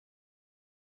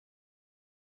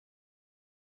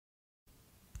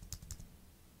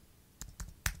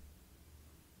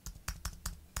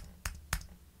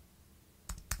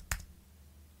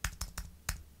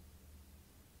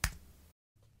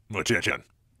Attention!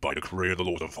 By decree of the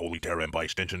laws of Holy Terra and by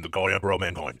extension the God Emperor of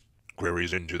Mankind,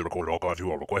 queries into the recorded archives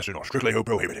you are requesting are strictly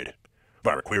prohibited.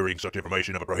 By querying such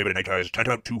information of a prohibited nature is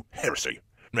tantamount to heresy.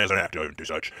 As an act to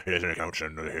such, it is an account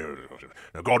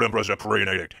the God Emperor is a decree and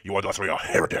edict. You are thusly a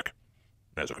heretic.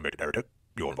 As a convicted heretic,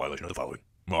 you are in violation of the following.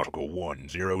 Article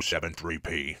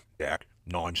 1073P, DAC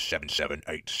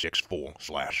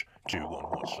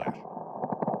 977864/211/.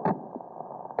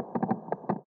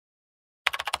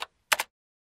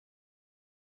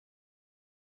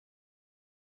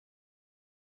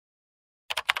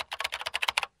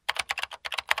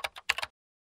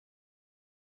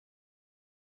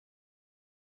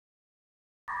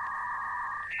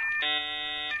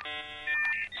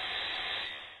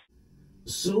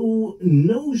 So,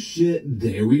 no shit,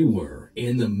 there we were,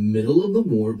 in the middle of the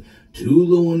warp, too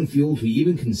low on fuel to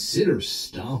even consider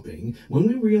stopping, when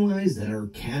we realized that our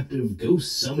captive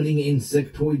ghost-summoning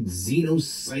insectoid Xenos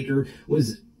Psyker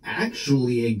was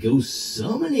actually a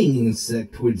ghost-summoning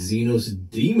insectoid Xenos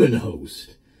demon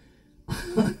host.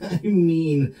 I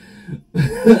mean,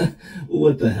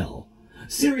 what the hell?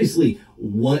 Seriously,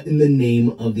 what in the name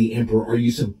of the Emperor are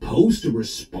you supposed to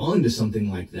respond to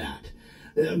something like that?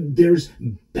 There's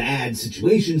bad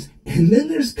situations, and then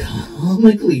there's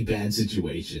comically bad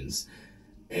situations.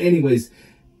 Anyways,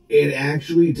 it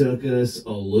actually took us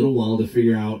a little while to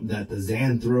figure out that the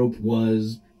Xanthrope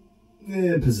was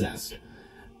possessed.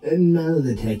 And none of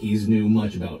the techies knew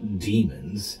much about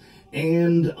demons.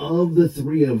 And of the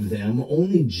three of them,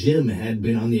 only Jim had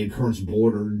been on the Occurrence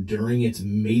border during its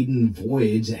maiden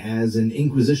voyage as an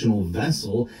Inquisitional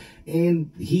vessel,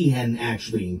 and he hadn't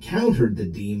actually encountered the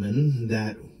demon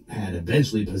that had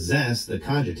eventually possessed the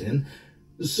Cogitan.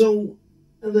 So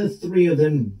the three of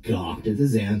them gawked at the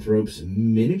Xanthrope's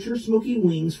miniature smoky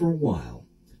wings for a while,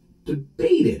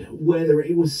 debated whether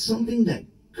it was something that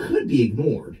could be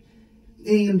ignored,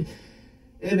 and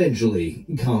eventually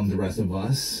calmed the rest of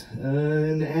us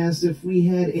and asked if we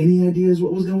had any ideas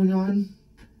what was going on.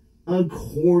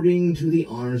 According to the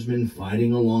Guardsmen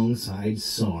fighting alongside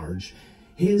Sarge,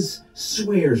 his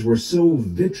swears were so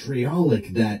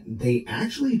vitriolic that they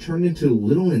actually turned into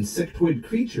little insectoid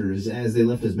creatures as they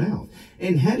left his mouth,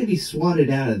 and had to be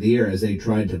swatted out of the air as they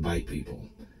tried to bite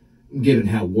people. Given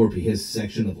how warpy his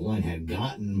section of the line had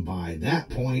gotten by that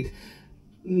point,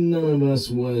 none of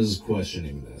us was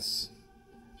questioning this.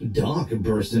 Doc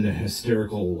burst into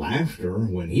hysterical laughter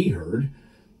when he heard.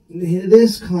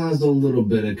 This caused a little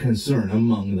bit of concern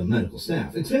among the medical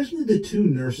staff, especially the two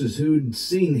nurses who'd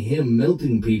seen him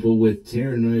melting people with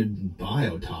Tyranid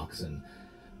biotoxin.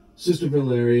 Sister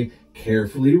Valerie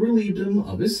carefully relieved him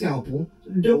of his scalpel,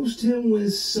 dosed him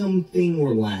with something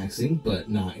relaxing but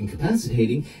not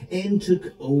incapacitating, and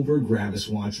took over Gravis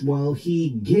watch while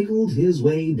he giggled his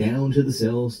way down to the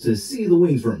cells to see the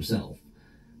wings for himself.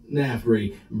 After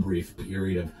a brief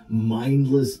period of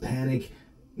mindless panic,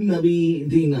 Nubby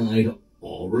denied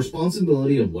all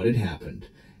responsibility of what had happened,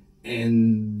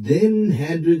 and then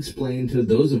had to explain to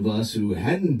those of us who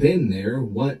hadn't been there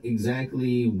what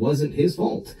exactly wasn't his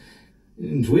fault.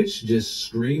 Twitch just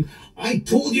screamed, "I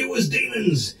told you it was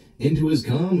demons!" into his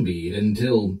comm bead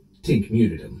until Tink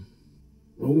muted him.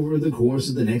 Over the course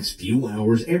of the next few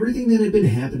hours, everything that had been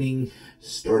happening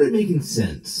started making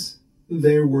sense.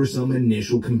 There were some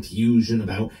initial confusion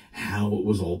about how it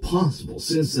was all possible,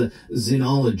 since the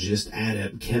xenologist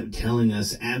adept kept telling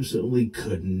us absolutely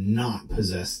could not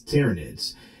possess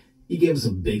Tyranids. He gave us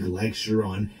a big lecture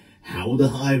on how the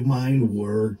hive mind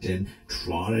worked and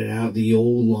trotted out the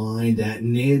old line that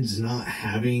Nids not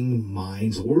having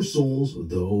minds or souls,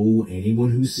 though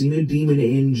anyone who's seen a demon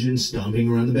engine stomping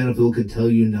around the battlefield could tell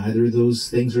you neither of those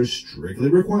things are strictly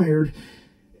required.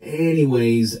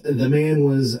 Anyways, the man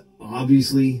was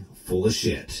obviously full of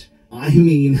shit. I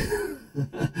mean,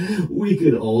 we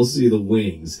could all see the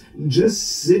wings, just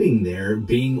sitting there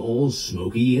being all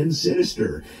smoky and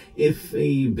sinister, if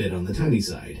a bit on the tiny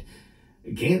side.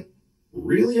 Can't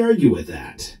really argue with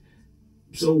that.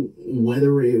 So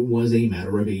whether it was a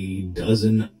matter of a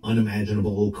dozen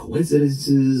unimaginable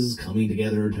coincidences coming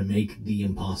together to make the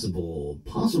impossible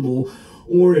possible,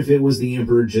 or if it was the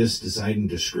Emperor just deciding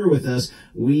to screw with us,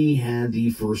 we had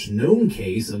the first known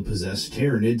case of possessed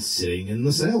Tyranid sitting in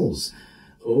the cells.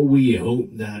 We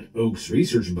hoped that Oak's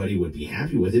research buddy would be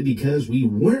happy with it because we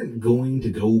weren't going to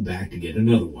go back to get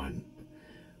another one.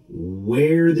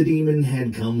 Where the demon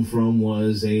had come from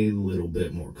was a little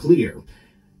bit more clear.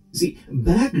 See,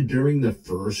 back during the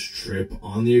first trip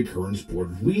on the Occurrence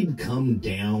board, we'd come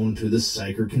down to the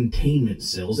Psyker containment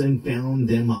cells and found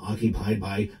them occupied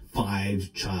by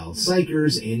 5 child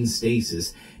Psykers in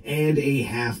stasis and a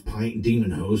half-pint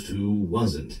demon host who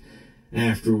wasn't.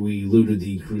 After we looted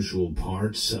the crucial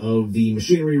parts of the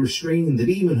machinery restraining the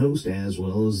demon host, as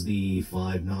well as the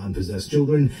 5 non-possessed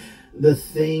children, the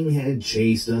thing had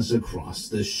chased us across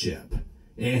the ship.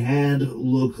 It had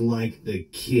looked like the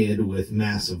kid with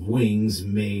massive wings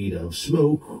made of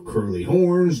smoke, curly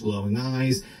horns, glowing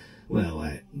eyes. Well,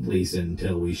 at least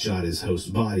until we shot his host's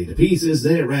body to pieces,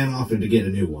 then it ran off to get a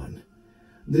new one.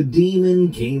 The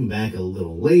demon came back a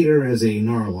little later as a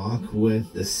Narlock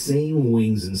with the same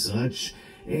wings and such,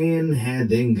 and had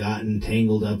then gotten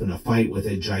tangled up in a fight with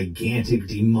a gigantic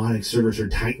demonic servitor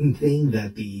titan thing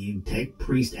that the tech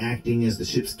priest acting as the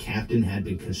ship's captain had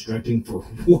been constructing for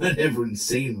whatever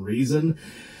insane reason.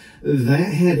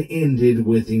 That had ended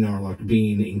with the Narlock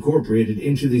being incorporated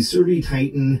into the Scifi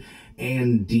Titan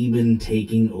and demon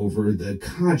taking over the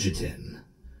Cogitan.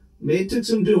 It took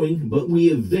some doing, but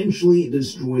we eventually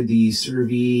destroyed the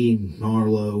Scifi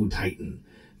Narlo Titan,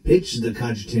 pitched the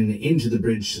Cogitan into the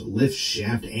bridge lift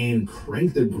shaft, and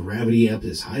cranked the gravity up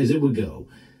as high as it would go.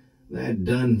 That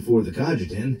done for the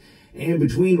Cogitan, and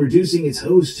between reducing its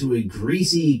host to a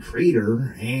greasy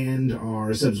crater and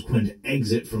our subsequent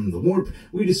exit from the warp,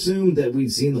 we'd assumed that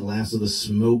we'd seen the last of the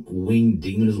smoke-winged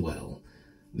demon as well.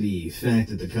 The fact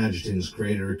that the Cogitan's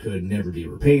crater could never be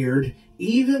repaired,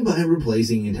 even by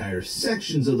replacing entire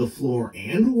sections of the floor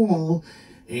and wall,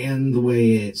 and the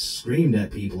way it screamed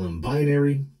at people in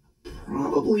binary,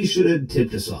 probably should have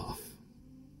tipped us off.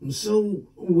 So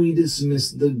we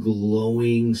dismissed the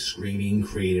glowing, screaming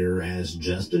crater as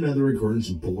just another Accordance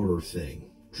border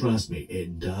thing. Trust me,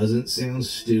 it doesn't sound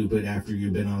stupid after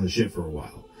you've been on the ship for a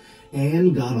while,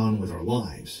 and got on with our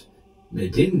lives.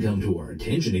 It didn't come to our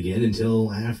attention again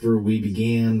until after we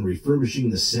began refurbishing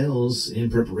the cells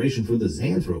in preparation for the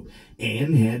Xanthrope,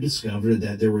 and had discovered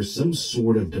that there was some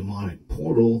sort of demonic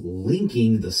portal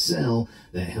linking the cell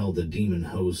that held the demon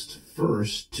host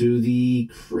first to the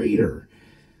crater.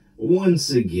 Once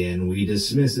again, we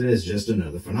dismissed it as just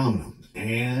another phenomenon,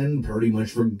 and pretty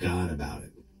much forgot about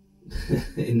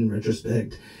it. In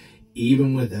retrospect,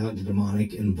 even without the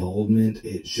demonic involvement,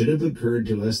 it should have occurred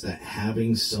to us that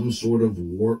having some sort of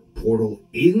warp portal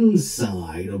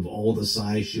inside of all the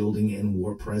psi shielding and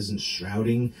warp presence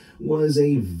shrouding was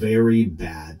a very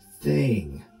bad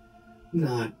thing.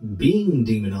 Not being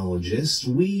demonologists,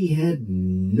 we had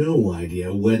no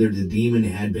idea whether the demon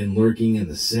had been lurking in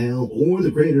the cell or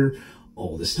the crater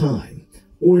all this time,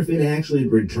 or if it actually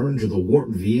had returned to the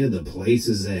warp via the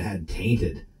places it had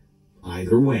tainted.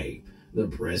 Either way, the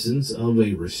presence of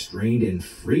a restrained and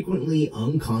frequently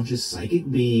unconscious psychic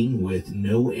being with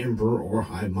no emperor or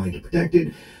hive mind to protect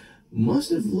it must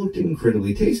have looked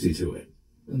incredibly tasty to it.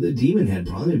 The demon had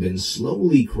probably been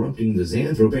slowly corrupting the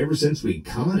Xanthrope ever since we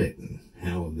caught it, and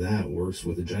how that works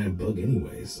with a giant bug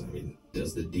anyways. I mean,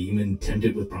 does the demon tempt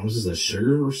it with promises of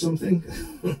sugar or something?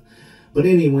 But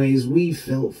anyways, we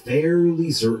felt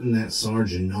fairly certain that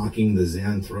Sarge knocking the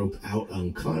Xanthrope out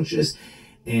unconscious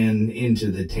and into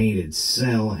the tainted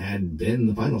cell had been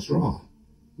the final straw.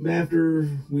 After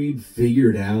we'd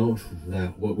figured out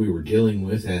that what we were dealing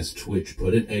with, as Twitch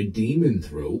put it, a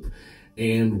demon-thrope,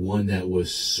 and one that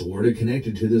was sort of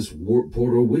connected to this warp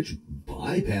portal which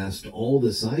bypassed all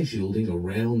the psi shielding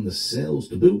around the cells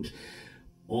to boot,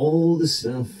 all the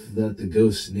stuff that the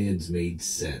ghost nids made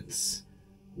sense.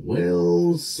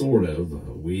 Well, sort of.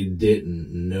 We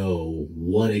didn't know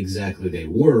what exactly they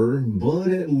were, but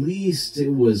at least it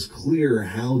was clear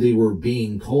how they were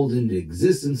being called into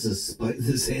existence despite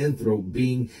the Xanthrope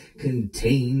being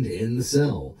contained in the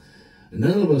cell.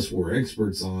 None of us were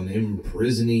experts on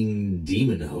imprisoning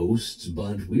demon hosts,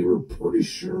 but we were pretty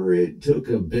sure it took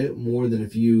a bit more than a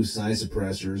few psi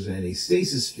suppressors and a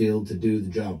stasis field to do the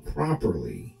job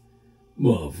properly.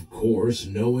 Of course,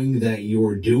 knowing that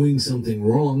you're doing something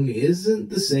wrong isn't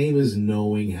the same as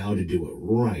knowing how to do it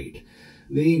right.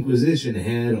 The Inquisition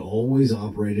had always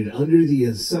operated under the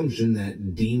assumption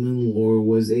that demon lore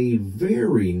was a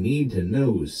very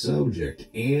need-to-know subject,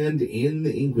 and in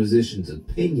the Inquisition's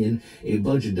opinion, a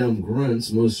bunch of dumb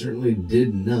grunts most certainly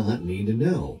did not need to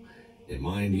know. And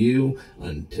mind you,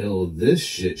 until this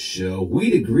shit show,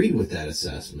 we'd agreed with that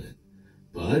assessment.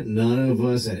 But none of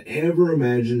us had ever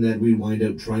imagined that we'd wind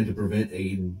up trying to prevent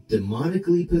a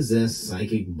demonically possessed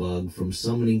psychic bug from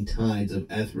summoning tides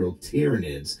of ethereal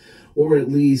Tyranids, or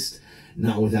at least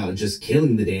not without just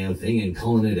killing the damn thing and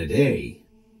calling it a day.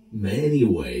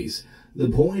 Anyways, the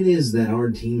point is that our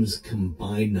team's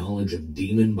combined knowledge of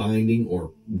demon binding,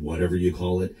 or whatever you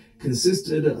call it,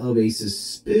 consisted of a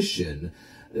suspicion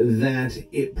that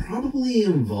it probably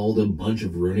involved a bunch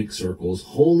of runic circles,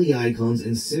 holy icons,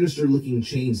 and sinister-looking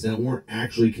chains that weren't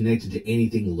actually connected to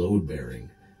anything load-bearing.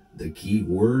 The key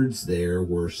words there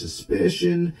were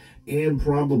suspicion and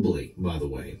probably, by the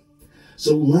way.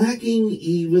 So lacking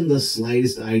even the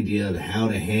slightest idea of how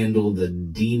to handle the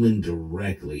demon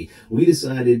directly, we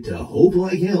decided to hope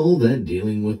like hell that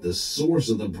dealing with the source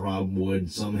of the problem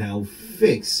would somehow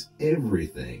fix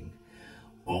everything.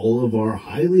 All of our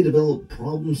highly developed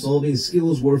problem-solving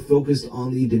skills were focused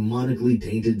on the demonically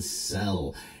tainted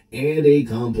cell, and a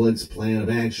complex plan of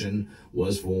action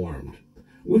was formed.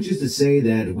 Which is to say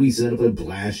that we set up a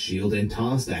blast shield and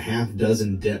tossed a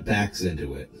half-dozen jetpacks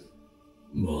into it.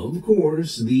 Of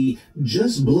course, the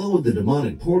just blow at the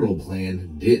demonic portal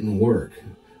plan didn't work.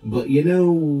 But you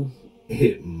know,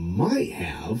 it might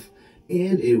have,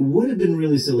 and it would have been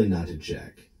really silly not to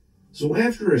check. So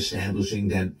after establishing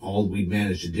that all we'd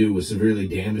managed to do was severely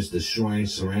damage the shrine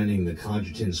surrounding the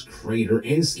Cogitans crater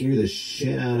and scare the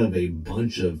shit out of a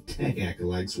bunch of tech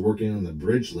acolytes working on the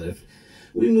bridge lift,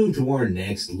 we moved to our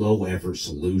next low-effort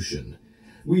solution.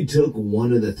 We took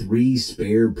one of the 3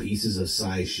 spare pieces of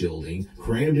psi shielding,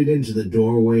 crammed it into the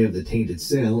doorway of the tainted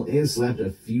cell, and slapped a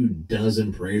few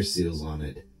dozen prayer seals on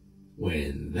it.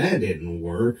 When that didn't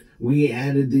work, we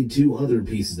added the 2 other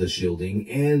pieces of shielding,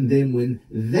 and then when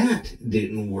that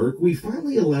didn't work, we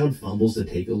finally allowed Fumbles to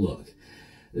take a look.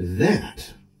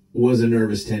 That was a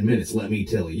nervous 10 minutes, let me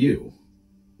tell you.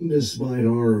 Despite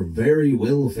our very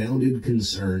well-founded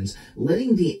concerns,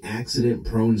 letting the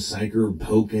accident-prone psyker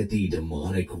poke at the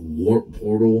demonic warp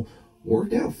portal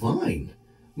worked out fine.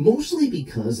 Mostly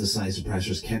because the psi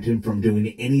suppressors kept him from doing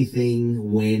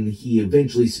anything when he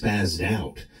eventually spazzed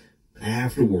out.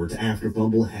 Afterwards, after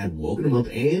Fumble had woken him up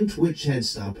and Twitch had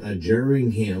stopped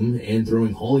adjuring him and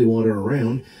throwing holy water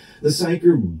around, the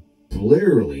psyker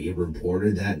blurrily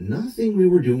reported that nothing we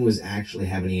were doing was actually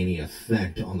having any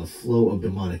effect on the flow of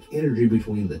demonic energy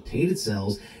between the tainted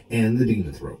cells and the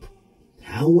demonthrope.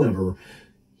 However,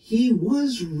 he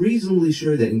was reasonably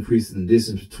sure that increasing the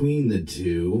distance between the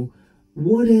two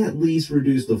would at least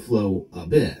reduce the flow a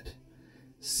bit.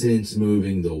 Since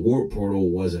moving the warp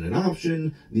portal wasn't an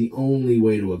option, the only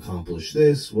way to accomplish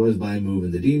this was by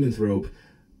moving the demonthrope,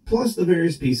 plus the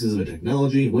various pieces of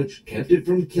technology which kept it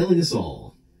from killing us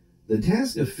all. The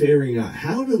task of figuring out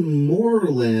how to more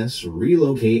or less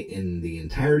relocate in the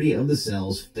entirety of the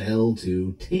cells fell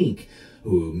to Tink,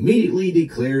 who immediately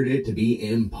declared it to be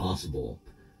impossible.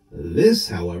 This,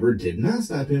 however, did not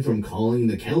stop him from calling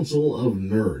the Council of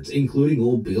Nerds, including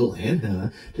old Bill and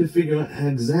Hannah, to figure out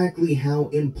exactly how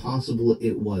impossible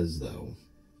it was, though.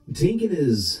 Tink and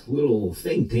his little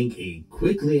think tank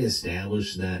quickly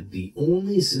established that the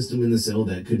only system in the cell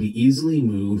that could be easily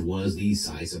moved was the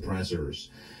psi suppressors.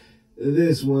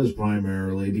 This was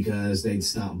primarily because they'd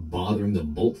stopped bothering to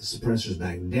bolt the suppressors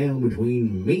back down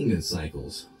between maintenance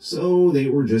cycles, so they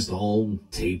were just all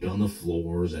taped on the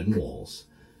floors and walls.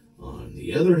 On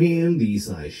the other hand, the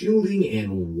psi shielding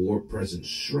and warp presence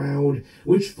shroud,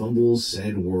 which Fumbles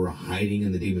said were hiding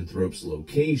in the demonthrope's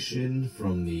location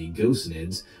from the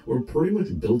ghostnids, were pretty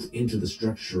much built into the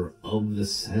structure of the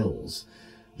cells.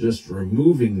 Just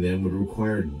removing them would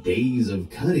require days of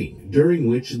cutting, during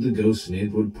which the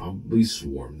ghostnid would probably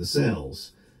swarm the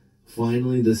cells.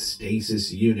 Finally, the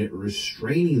stasis unit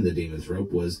restraining the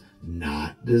demonthrope was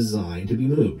not designed to be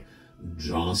moved.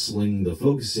 Jostling the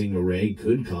focusing array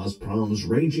could cause problems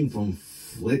ranging from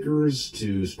flickers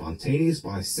to spontaneous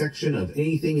bisection of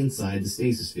anything inside the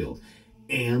stasis field,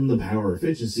 and the power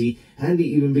efficiency hadn't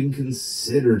even been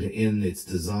considered in its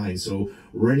design, so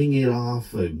running it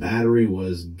off a battery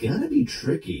was gonna be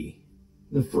tricky.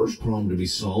 The first problem to be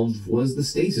solved was the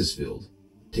stasis field.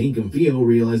 Tink and Theo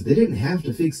realized they didn't have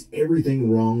to fix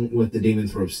everything wrong with the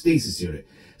demonthrope stasis unit,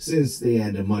 since they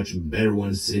had a much better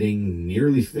one sitting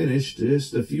nearly finished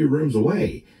just a few rooms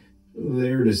away.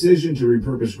 Their decision to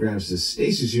repurpose Gravis'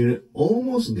 stasis unit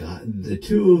almost got the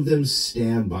two of them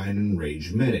stabbed by an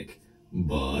enraged medic.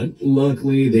 But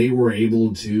luckily they were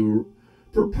able to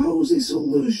propose a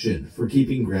solution for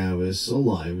keeping Gravis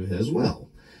alive as well.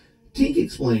 Tink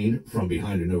explained, from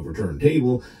behind an overturned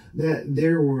table, that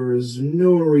there was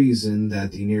no reason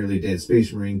that the nearly dead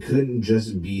Space Marine couldn't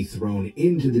just be thrown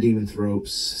into the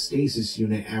demonthrope's stasis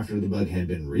unit after the bug had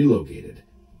been relocated.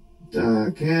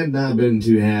 Doc had not been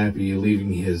too happy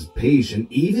leaving his patient,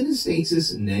 even in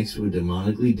stasis, next to a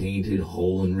demonically tainted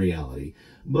hole in reality,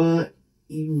 but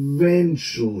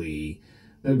eventually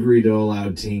agreed to allow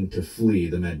Tink to flee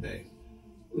the medbay.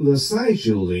 The psi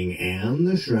shielding and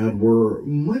the shroud were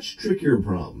much trickier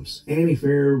problems, and a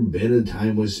fair bit of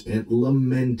time was spent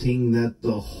lamenting that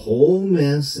the whole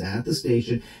mess at the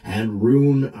station had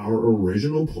ruined our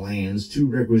original plans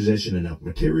to requisition enough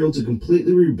material to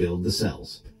completely rebuild the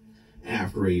cells.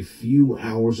 After a few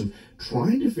hours of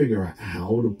trying to figure out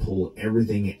how to pull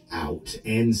everything out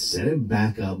and set it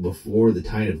back up before the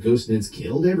tide of ghost nids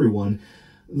killed everyone,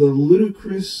 the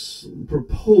ludicrous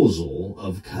proposal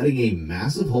of cutting a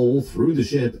massive hole through the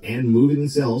ship and moving the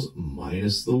cells,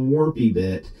 minus the warpy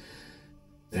bit,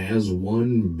 as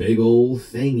one big old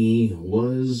thingy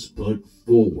was put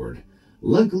forward.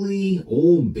 Luckily,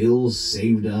 old Bill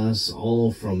saved us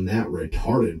all from that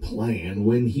retarded plan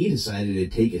when he decided to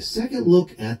take a second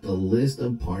look at the list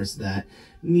of parts that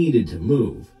needed to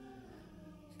move.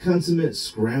 Consummate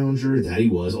scrounger that he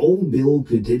was, old Bill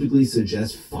could typically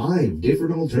suggest 5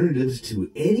 different alternatives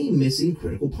to any missing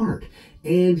critical part,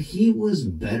 and he was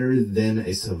better than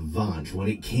a savant when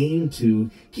it came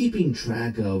to keeping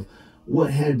track of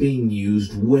what had been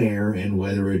used where and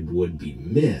whether it would be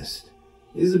missed.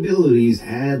 His abilities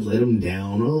had let him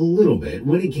down a little bit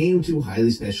when it came to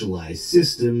highly specialized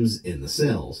systems in the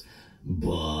cells,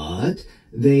 but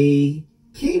they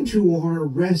came to our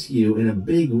rescue in a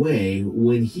big way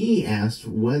when he asked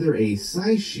whether a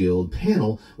Sci Shield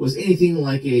panel was anything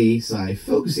like a Sci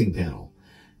Focusing panel.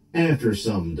 After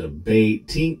some debate,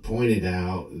 Tink pointed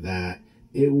out that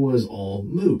it was all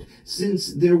moot,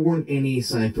 since there weren't any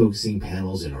Sci Focusing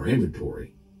panels in our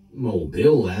inventory. Old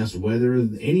Bill asked whether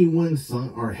anyone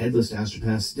thought our headless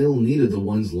astropath still needed the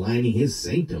ones lining his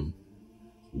sanctum.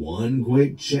 One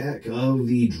quick check of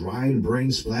the dried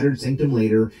brain splattered sanctum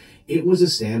later, it was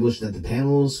established that the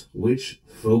panels which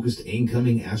focused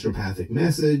incoming astropathic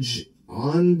message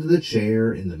on the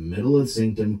chair in the middle of the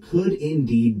sanctum could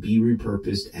indeed be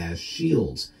repurposed as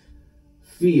shields.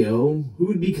 Theo, who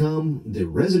would become the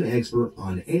resident expert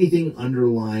on anything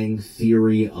underlying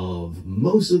theory of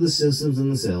most of the systems in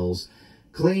the cells,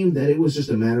 claimed that it was just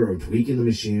a matter of tweaking the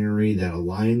machinery that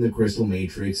aligned the crystal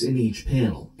matrix in each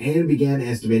panel, and began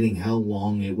estimating how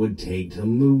long it would take to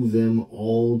move them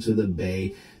all to the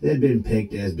bay that had been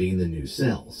picked as being the new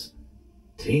cells.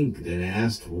 Tink then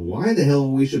asked why the hell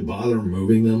we should bother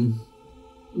moving them.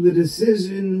 The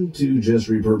decision to just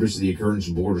repurpose the Occurrence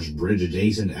Borders Bridge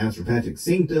adjacent to Astropathic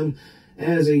Sanctum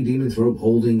as a demon throat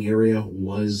holding area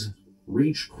was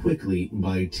reached quickly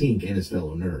by Tink and his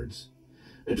fellow nerds.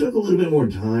 It took a little bit more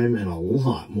time and a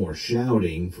lot more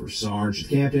shouting for Sarge,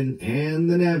 the captain, and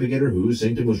the navigator, whose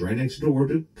sanctum was right next door,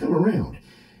 to come around,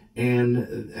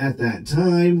 and at that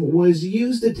time was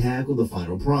used to tackle the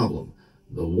final problem,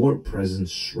 the Warp Presence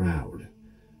Shroud.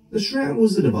 The Shroud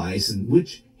was the device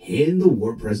which hid the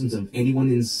warp presence of anyone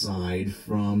inside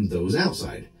from those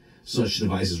outside. Such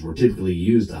devices were typically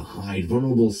used to hide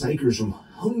vulnerable psychers from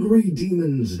hungry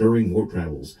demons during warp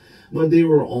travels, but they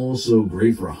were also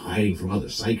great for hiding from other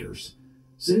psychers.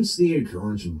 Since the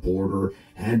Occurrence Border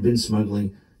had been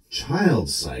smuggling child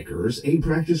psychers, a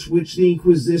practice which the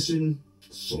Inquisition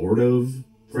sort of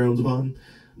frowns upon,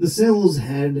 the cells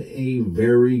had a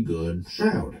very good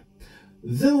shroud.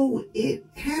 Though it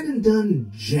hadn't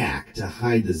done jack to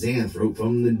hide the Xanthrope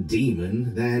from the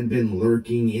demon that had been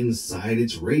lurking inside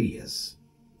its radius.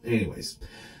 Anyways,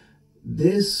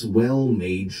 this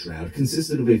well-made shroud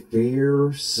consisted of a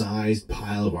fair-sized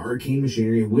pile of arcane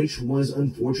machinery which was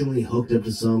unfortunately hooked up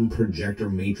to some projector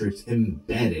matrix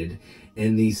embedded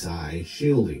in the Psi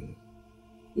shielding.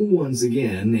 Once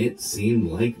again, it seemed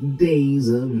like days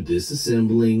of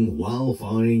disassembling while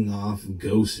fighting off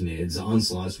ghost nids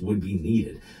onslaughts would be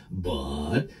needed,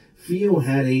 but Theo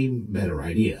had a better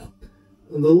idea.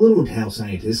 The little Tau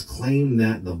scientist claimed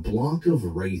that the block of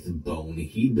wraith bone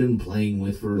he'd been playing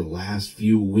with for the last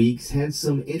few weeks had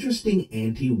some interesting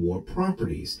anti-warp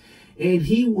properties, and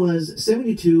he was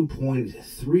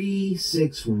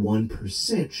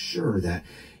 72.361% sure that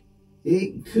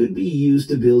it could be used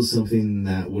to build something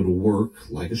that would work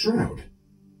like a shroud.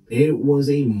 It was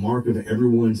a mark of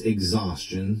everyone's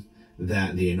exhaustion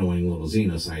that the annoying little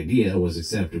Xenos idea was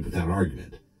accepted without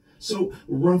argument. So,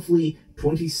 roughly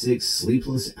 26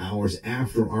 sleepless hours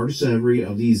after our discovery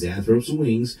of the Xanthrope's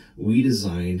wings, we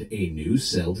designed a new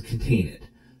cell to contain it.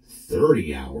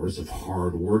 30 hours of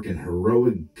hard work and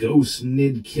heroic ghost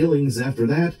nid killings after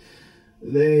that,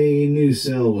 the new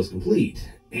cell was complete,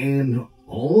 and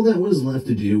all that was left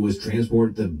to do was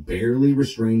transport the barely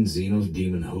restrained Xenos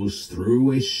demon host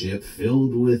through a ship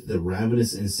filled with the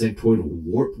ravenous insectoid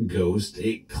warp ghost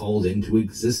it called into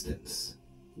existence.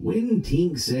 When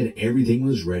Tink said everything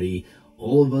was ready,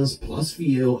 all of us plus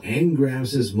Theo and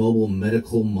Gravis' mobile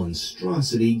medical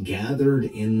monstrosity gathered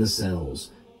in the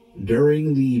cells.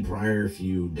 During the prior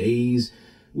few days,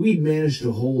 we'd managed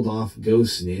to hold off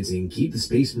ghost nids and keep the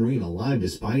Space Marine alive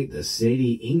despite the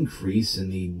steady increase in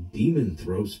the Demon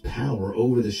Throat's power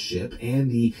over the ship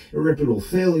and the irreparable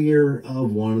failure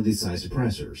of one of the Psi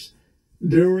suppressors.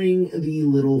 During the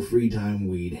little free time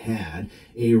we'd had,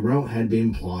 a route had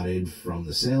been plotted from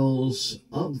the cells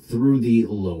up through the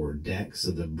lower decks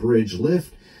of the bridge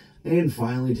lift and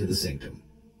finally to the sanctum.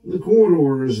 The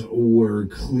corridors were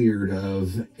cleared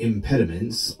of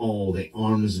impediments. All the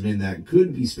armsmen that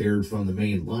could be spared from the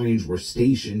main lines were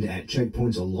stationed at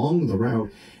checkpoints along the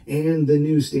route, and the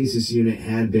new stasis unit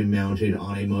had been mounted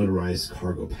on a motorized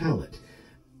cargo pallet.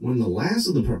 When the last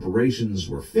of the preparations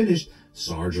were finished,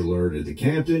 Sarge alerted the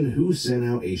captain, who sent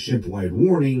out a ship-wide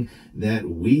warning that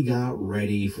we got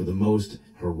ready for the most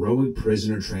heroic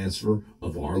prisoner transfer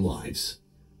of our lives.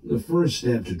 The first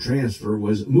step to transfer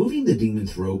was moving the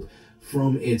Demonthrope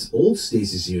from its old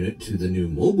stasis unit to the new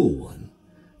mobile one.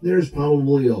 There's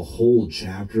probably a whole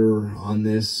chapter on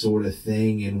this sort of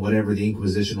thing in whatever the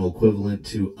Inquisitional equivalent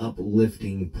to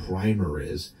uplifting primer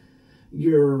is.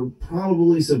 You're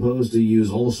probably supposed to use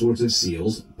all sorts of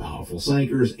seals, powerful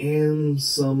psychers, and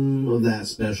some of that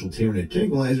special Tyranid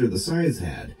tranquilizer the Scythes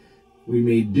had. We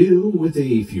made do with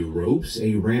a few ropes,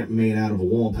 a ramp made out of a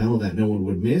wall panel that no one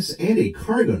would miss, and a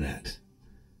cargo net.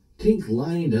 Tink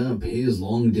lined up his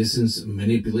long-distance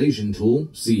manipulation tool,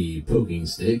 see poking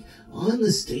stick, on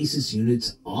the stasis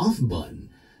unit's off button,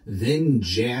 then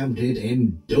jabbed it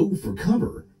and dove for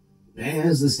cover.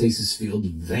 As the stasis field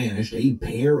vanished, a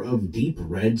pair of deep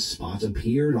red spots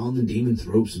appeared on the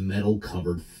Demonthrope's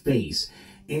metal-covered face,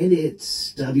 and its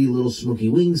stubby little smoky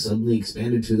wings suddenly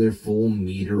expanded to their full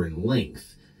meter in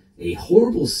length. A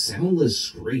horrible soundless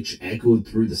screech echoed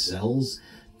through the cells.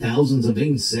 Thousands of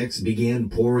insects began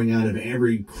pouring out of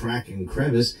every crack and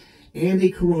crevice, and a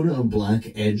corona of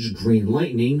black-edged green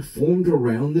lightning formed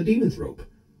around the Demonthrope.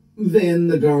 Then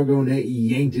the Gargonet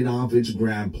yanked it off its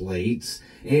grab plates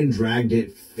and dragged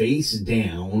it face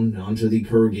down onto the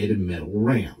corrugated metal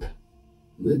ramp.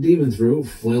 The Demonthrope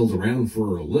flailed around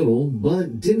for a little,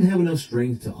 but didn't have enough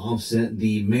strength to offset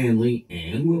the manly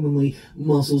and womanly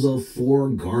muscles of 4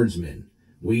 guardsmen.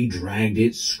 We dragged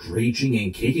it, screeching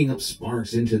and kicking up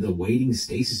sparks, into the waiting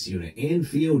stasis unit, and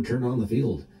Theo turned on the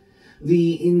field.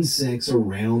 The insects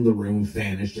around the room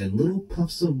vanished in little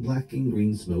puffs of black and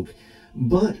green smoke,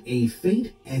 but a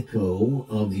faint echo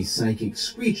of the psychic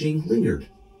screeching lingered.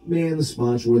 Man, the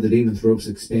spots where the Demonthrope's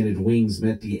expanded wings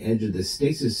met the edge of the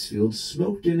stasis field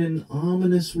smoked in an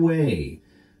ominous way.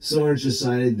 Sarge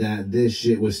decided that this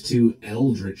shit was too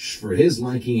eldritch for his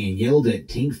liking and yelled at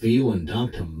Tink, Theo, and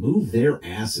Doc to move their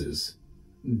asses.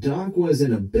 Doc was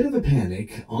in a bit of a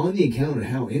panic on the account of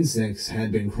how insects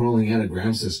had been crawling out of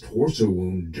Grams's torso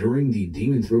wound during the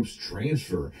Demonthrope's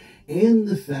transfer, and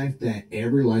the fact that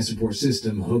every life support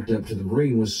system hooked up to the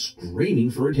Marine was screaming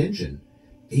for attention.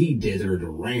 He dithered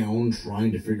around,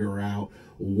 trying to figure out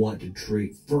what to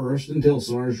treat first, until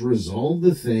Sarge resolved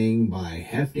the thing by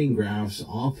hefting Grafs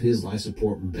off his life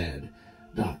support bed.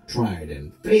 Doc tried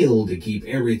and failed to keep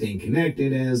everything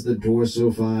connected as the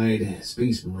torso-fied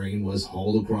Space Marine was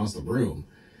hauled across the room,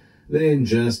 then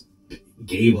just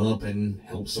gave up and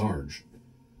helped Sarge.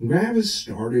 Gravis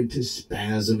started to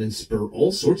spasm and spurt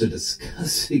all sorts of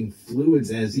disgusting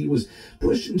fluids as he was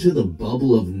pushed into the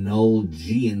bubble of null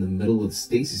G in the middle of the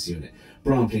stasis unit,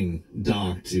 prompting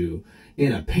Doc to,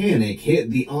 in a panic,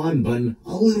 hit the on button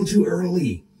a little too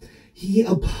early. He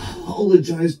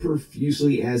apologized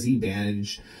profusely as he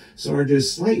bandaged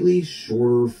Sarge's slightly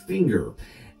shorter finger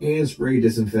and sprayed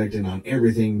disinfectant on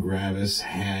everything Gravis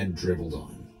had dribbled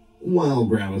on. While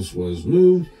Gravis was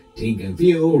moved, Tink and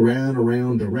Theo ran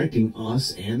around directing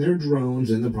us and their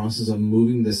drones in the process of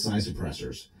moving the psi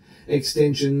suppressors.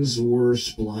 Extensions were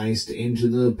spliced into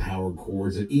the power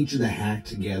cords of each of the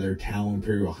hacked-together Tau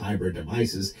Imperial hybrid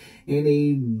devices, and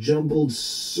a jumbled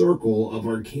circle of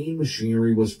arcane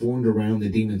machinery was formed around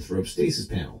the Demonthrope stasis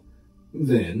panel.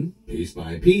 Then, piece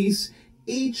by piece,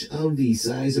 each of the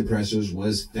psi suppressors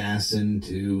was fastened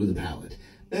to the pallet,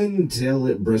 until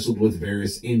it bristled with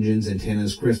various engines,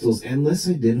 antennas, crystals, and less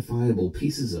identifiable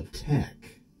pieces of tech.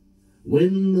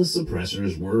 When the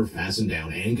suppressors were fastened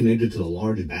down and connected to the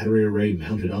large battery array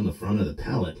mounted on the front of the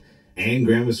pallet, and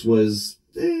Gravis was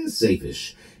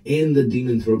safe-ish in the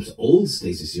Demonthrope's old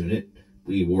stasis unit,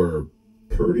 we were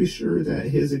pretty sure that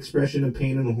his expression of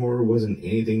pain and horror wasn't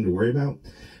anything to worry about.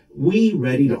 We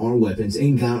readied our weapons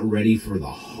and got ready for the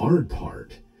hard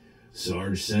part.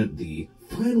 Sarge sent the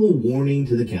final warning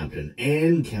to the captain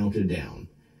and counted down.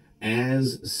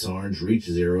 As Sarge reached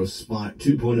 0, Spot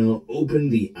 2.0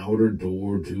 opened the outer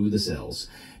door to the cells,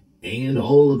 and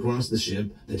all across the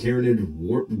ship, the Tyranid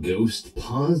warp ghosts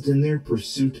paused in their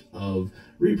pursuit of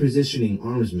repositioning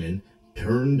armsmen,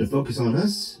 turned to focus on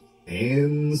us,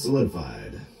 and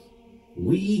solidified.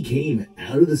 We came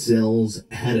out of the cells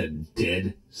at a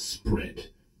dead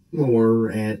sprint.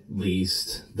 Or at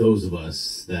least those of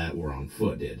us that were on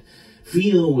foot did.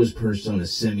 Theo was perched on a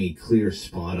semi-clear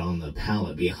spot on the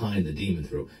pallet behind the demon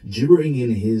throat, gibbering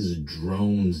in his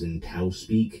drones and Tau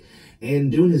speak,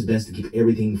 and doing his best to keep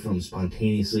everything from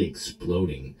spontaneously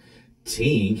exploding.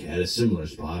 Tink had a similar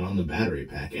spot on the battery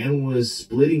pack and was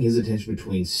splitting his attention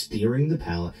between steering the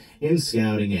pallet and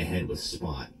scouting ahead with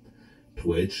Spot.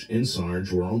 Twitch and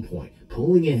Sarge were on point,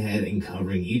 pulling ahead and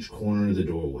covering each corner of the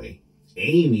doorway.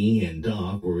 Amy and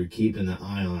Doc were keeping an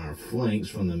eye on our flanks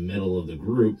from the middle of the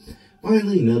group.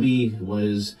 Finally, Nubby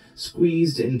was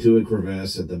squeezed into a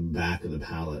crevice at the back of the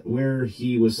pallet, where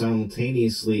he was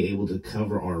simultaneously able to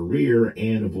cover our rear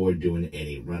and avoid doing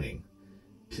any running.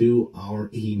 To our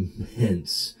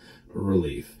immense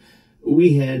relief,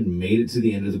 we had made it to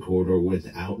the end of the corridor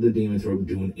without the demon throat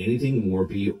doing anything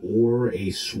warpy or a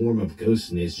swarm of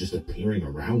ghost nids just appearing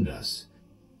around us.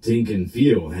 Tink and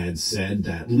Theo had said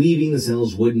that leaving the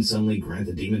cells wouldn't suddenly grant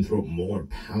the demon throat more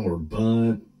power,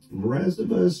 but the rest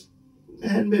of us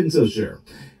hadn't been so sure.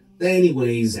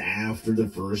 Anyways, after the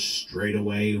first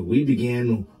straightaway, we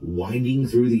began winding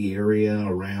through the area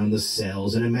around the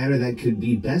cells in a manner that could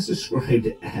be best described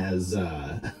as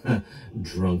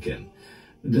drunken.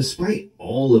 Despite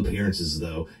all appearances,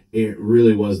 though, it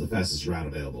really was the fastest route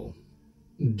available.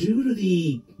 Due to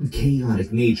the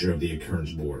chaotic nature of the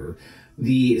occurrence border,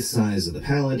 the size of the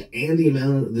pallet, and the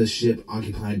amount of the ship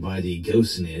occupied by the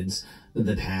ghost nids,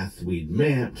 the path we'd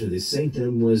mapped to the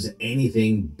sanctum was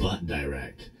anything but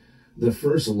direct. The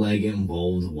first leg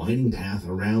involved winding path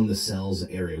around the cells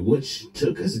area, which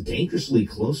took us dangerously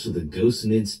close to the ghost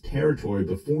nids territory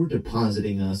before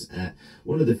depositing us at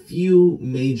one of the few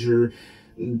major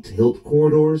tilt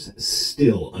corridors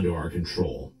still under our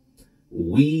control.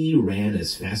 We ran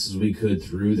as fast as we could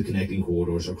through the connecting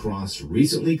corridors, across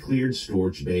recently cleared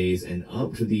storage bays, and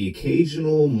up to the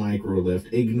occasional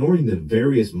microlift, ignoring the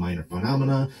various minor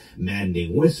phenomena,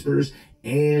 maddening whispers,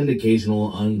 and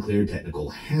occasional unclear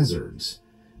technical hazards.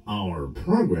 Our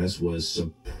progress was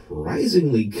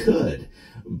surprisingly good,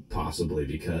 possibly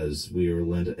because we were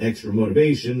lent extra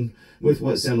motivation with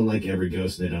what sounded like every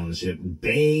ghost nid on the ship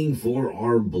baying for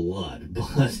our blood,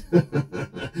 but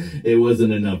it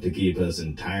wasn't enough to keep us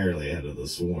entirely out of the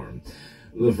swarm.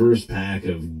 The first pack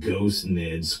of ghost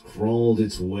nids crawled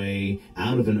its way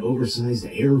out of an oversized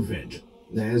air vent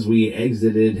as we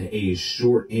exited a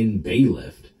short-in bay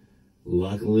lift.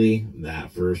 Luckily,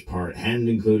 that first part hadn't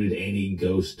included any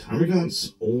ghost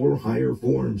termagants or higher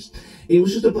forms. It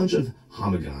was just a bunch of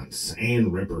homagants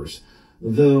and rippers,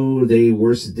 though they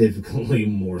were significantly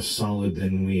more solid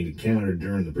than we encountered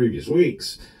during the previous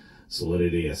weeks.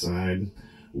 Solidity aside,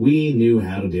 we knew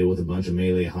how to deal with a bunch of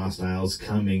melee hostiles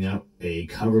coming up a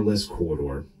coverless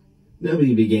corridor.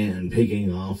 Nubby began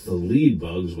picking off the lead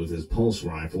bugs with his pulse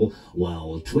rifle,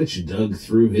 while Twitch dug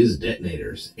through his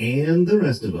detonators, and the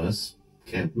rest of us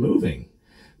kept moving.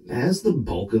 As the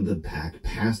bulk of the pack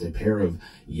passed a pair of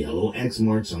yellow X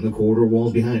marks on the corridor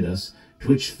walls behind us,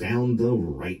 Twitch found the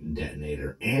right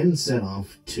detonator and set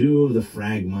off two of the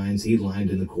frag mines he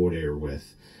lined in the corridor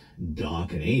with.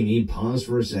 Doc and Amy paused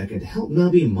for a second to help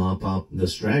Nubby mop up the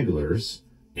stragglers,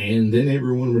 and then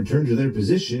everyone returned to their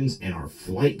positions, and our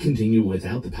flight continued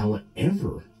without the pallet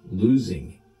ever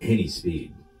losing any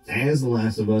speed. As the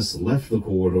last of us left the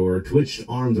corridor, Twitch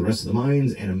armed the rest of the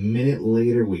mines, and a minute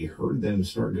later we heard them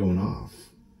start going off.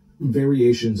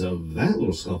 Variations of that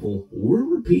little scuffle were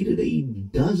repeated a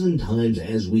dozen times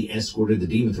as we escorted the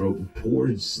demon throat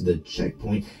towards the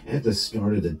checkpoint at the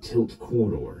start of the tilt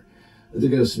corridor. The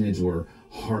ghost nids were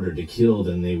harder to kill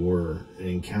than they were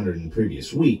encountered in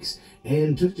previous weeks,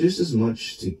 and took just as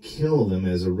much to kill them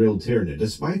as a real Tyranid,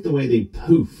 despite the way they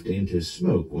poofed into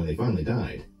smoke when they finally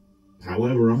died.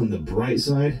 However, on the bright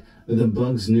side, the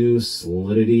bugs' new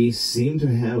solidity seemed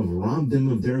to have robbed them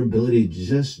of their ability to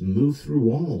just move through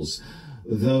walls,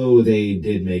 though they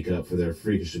did make up for their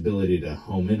freakish ability to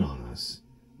home in on us.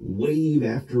 Wave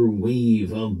after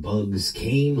wave of bugs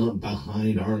came up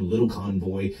behind our little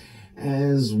convoy,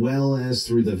 as well as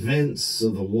through the vents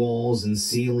of the walls and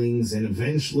ceilings, and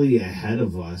eventually ahead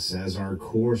of us as our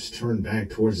course turned back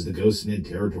towards the ghost nid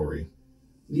territory.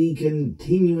 The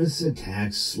continuous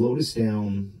attacks slowed us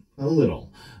down a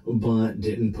little, but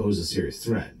didn't pose a serious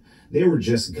threat. They were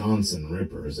just gaunts and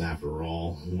rippers, after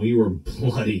all. We were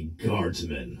bloody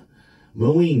guardsmen.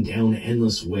 Mowing down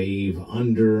endless wave,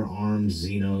 underarmed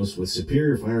Xenos with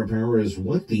superior firepower is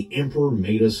what the Emperor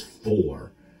made us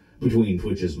for. Between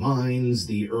Twitch's mines,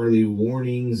 the early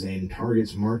warnings and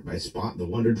targets marked by Spot the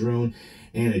Wonder Drone,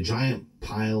 and a giant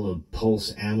pile of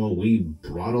pulse ammo we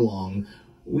brought along,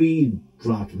 we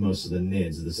dropped most of the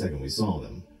nids the second we saw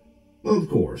them. Of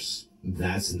course,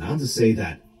 That's not to say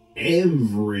that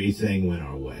everything went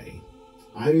our way.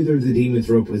 Either the demon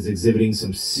throat was exhibiting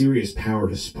some serious power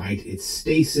despite its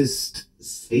stasis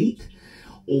state,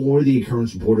 or the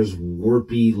occurrence reporter's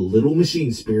warpy little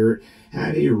machine spirit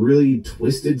had a really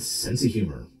twisted sense of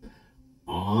humor.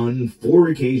 On 4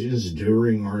 occasions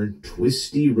during our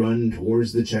twisty run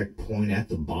towards the checkpoint at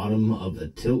the bottom of the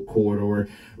tilt corridor,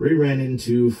 we ran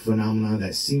into phenomena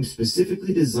that seemed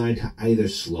specifically designed to either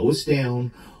slow us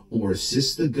down or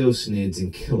assist the ghost nids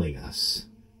in killing us.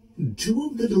 2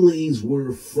 of the delays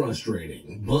were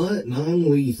frustrating, but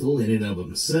non-lethal in and of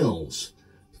themselves.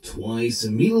 Twice,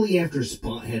 immediately after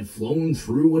Spot had flown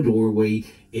through a doorway,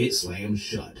 it slammed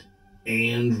shut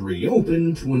and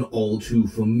reopened to an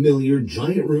all-too-familiar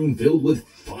giant room filled with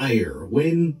fire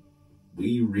when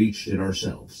we reached it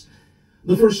ourselves.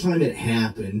 The first time it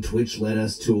happened, Twitch led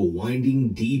us to a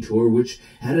winding detour which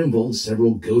had involved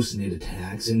several ghost nid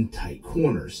attacks in tight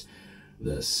corners.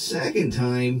 The second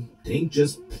time, Tink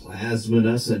just plasmed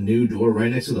us a new door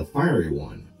right next to the fiery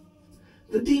one.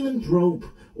 The demon throat,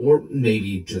 or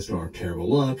maybe just our terrible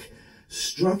luck,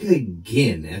 struck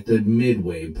again at the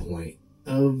midway point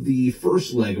of the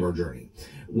first leg of our journey,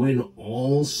 when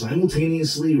all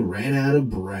simultaneously ran out of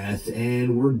breath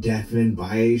and were deafened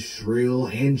by a shrill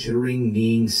and chittering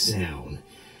kneeing sound.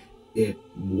 It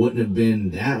wouldn't have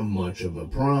been that much of a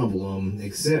problem,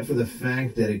 except for the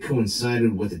fact that it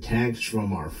coincided with attacks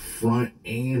from our front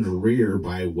and rear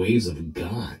by waves of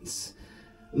gods.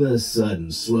 The sudden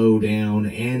slowdown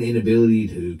and inability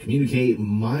to communicate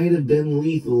might have been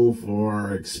lethal for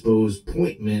our exposed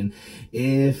pointmen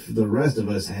if the rest of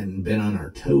us hadn't been on our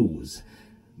toes.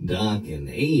 Doc and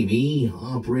Amy,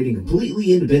 operating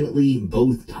completely independently,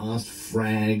 both tossed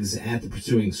frags at the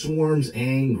pursuing swarms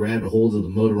and grabbed a hold of the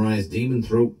motorized demon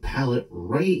throat pallet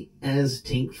right as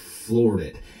Tink floored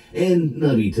it, and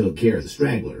Nubby took care of the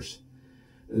stragglers.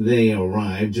 They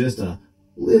arrived just a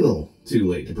little too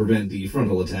late to prevent the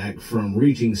frontal attack from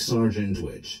reaching Sarge and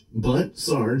Twitch, but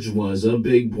Sarge was a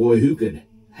big boy who could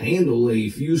handle a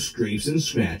few scrapes and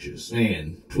scratches,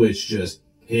 and Twitch just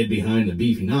hid behind the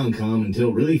beefy non-com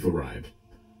until relief arrived.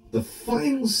 The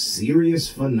final serious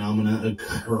phenomena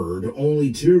occurred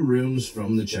only 2 rooms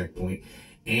from the checkpoint,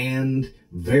 and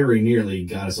very nearly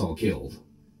got us all killed.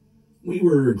 We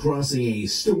were crossing a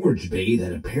storage bay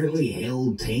that apparently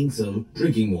held tanks of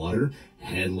drinking water,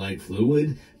 headlight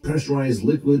fluid, pressurized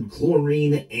liquid,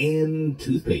 chlorine, and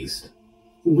toothpaste,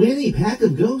 when a pack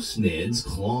of ghost nids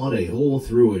clawed a hole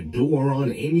through a door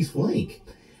on Amy's flank.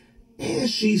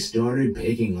 As she started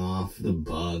picking off the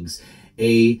bugs,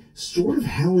 a sort of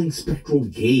howling spectral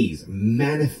gaze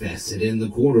manifested in the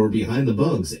corridor behind the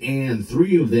bugs, and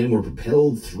 3 of them were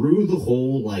propelled through the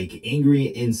hole like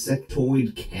angry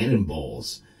insectoid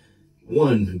cannonballs.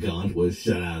 1 gaunt was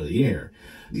shot out of the air,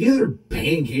 the other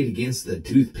pancaked against the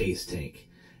toothpaste tank,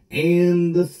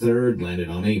 and the 3rd landed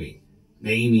on Amy.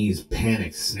 Amy's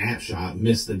panicked snapshot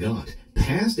missed the gaunt,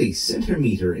 passed a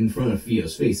centimeter in front of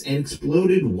Fio's face, and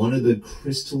exploded one of the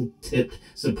crystal-tipped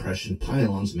suppression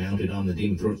pylons mounted on the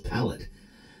demon throat's pallet.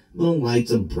 The lights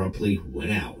abruptly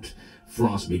went out.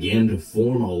 Frost began to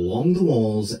form along the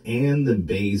walls, and the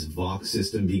bay's Vox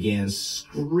system began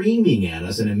screaming at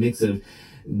us in a mix of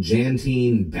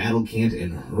Jantine, Battlecant,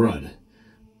 and Hrud.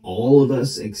 All of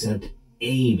us except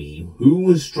Amy, who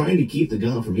was trying to keep the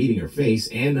gun from eating her face,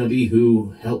 and Nubby,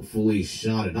 who helpfully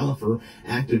shot it off her,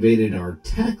 activated our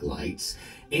tack lights,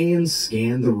 and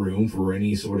scanned the room for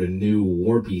any sort of new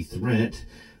warpy threat,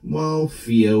 while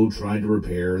Fio tried to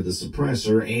repair the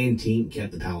suppressor and Tink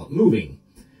kept the pallet moving.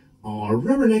 Our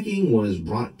rubbernecking was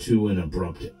brought to an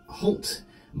abrupt halt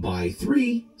by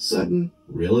 3 sudden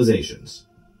realizations.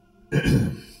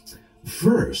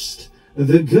 First,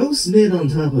 the ghost nid on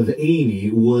top of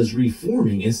Amy was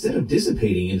reforming instead of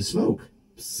dissipating into smoke.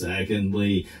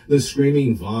 Secondly, the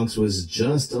screaming Vox was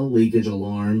just a leakage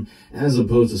alarm as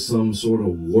opposed to some sort of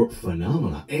warp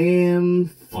phenomena.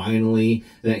 And finally,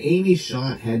 that Amy's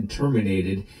shot had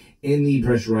terminated in the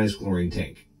pressurized chlorine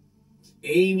tank.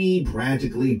 Amy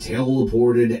practically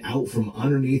teleported out from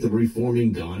underneath the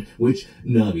reforming gun, which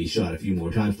Nubby shot a few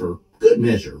more times for good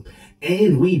measure,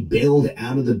 and we bailed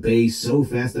out of the bay so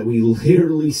fast that we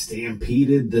literally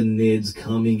stampeded the nids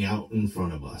coming out in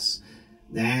front of us.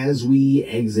 As we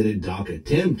exited, Doc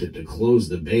attempted to close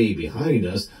the bay behind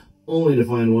us, only to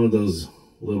find one of those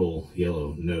little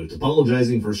yellow notes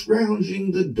apologizing for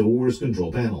scrounging the door's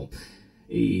control panel.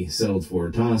 He settled for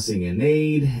tossing a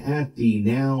nade at the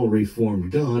now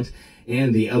reformed Gaunt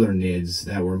and the other nids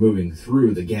that were moving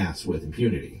through the gaps with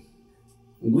impunity.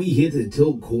 We hit the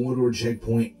tilt corridor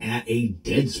checkpoint at a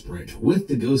dead sprint, with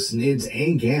the ghost nids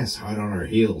and gas hot on our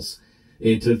heels.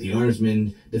 It took the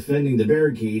Guardsmen defending the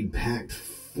barricade-packed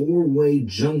four-way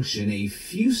junction a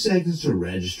few seconds to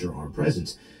register our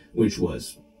presence, which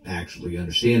was actually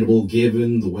understandable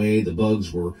given the way the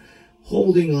bugs were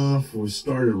holding off or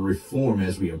started to reform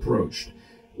as we approached.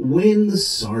 When the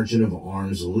sergeant of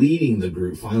arms leading the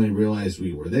group finally realized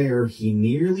we were there, he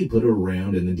nearly put a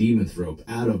round in the demon throat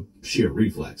out of sheer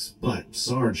reflex, but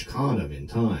Sarge caught him in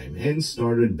time and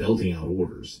started belting out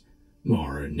orders.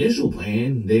 Our initial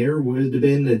plan there would have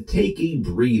been to take a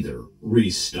breather,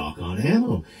 restock on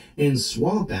ammo, and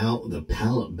swap out the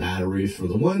pallet batteries for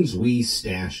the ones we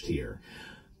stashed here.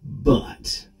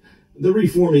 But the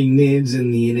reforming NIDS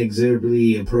and the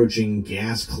inexorably approaching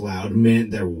gas cloud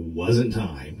meant there wasn't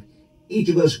time. Each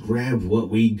of us grabbed what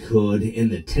we could in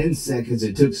the 10 seconds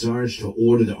it took Sarge to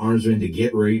order the armsmen to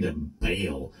get ready to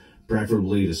bail,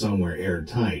 preferably to somewhere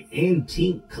airtight, and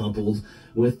Tink coupled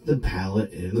with the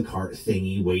pallet and the cart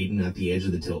thingy waiting at the edge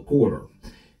of the tilt corridor.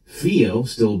 Theo,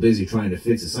 still busy trying to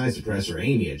fix the side suppressor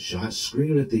Amy had shot,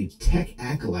 screamed at the tech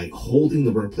acolyte holding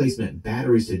the replacement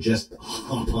batteries to just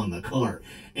hop on the cart,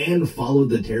 and followed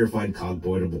the terrified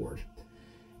cogboy aboard.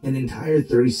 An entire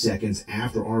 30 seconds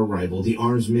after our arrival, the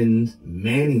armsmen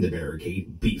manning the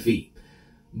barricade beat feet.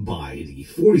 By the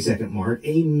 40-second mark,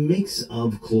 a mix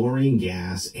of chlorine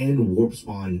gas and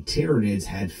warp-spawn Tyranids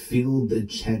had filled the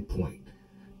checkpoint.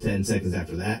 10 seconds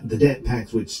after that, the det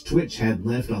packs which Twitch had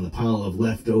left on the pile of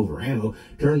leftover ammo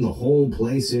turned the whole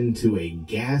place into a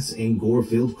gas and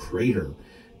gore-filled crater.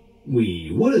 We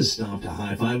would have stopped to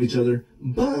high-five each other,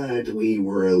 but we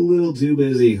were a little too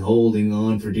busy holding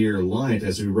on for dear life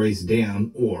as we raced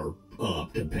down, or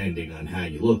up, depending on how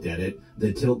you looked at it,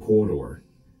 the tilt corridor.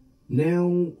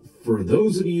 Now, for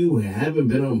those of you who haven't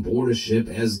been on board a ship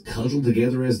as cudgeled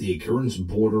together as the occurrence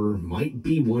border might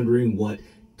be wondering what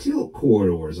tilt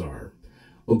corridors are.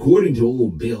 According to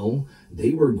old Bill,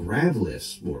 they were grav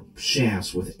lifts, or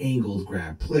shafts with angled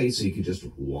grab plates so you could just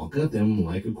walk up them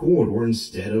like a corridor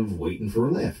instead of waiting for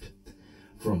a lift.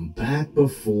 From back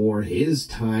before his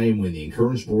time when the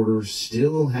occurrence border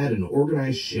still had an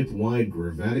organized ship-wide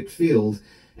gravatic field,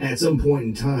 at some point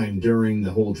in time during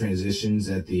the whole transitions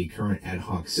at the current ad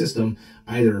hoc system,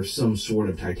 either some sort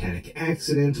of titanic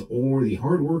accident or the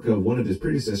hard work of one of his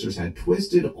predecessors had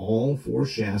twisted all four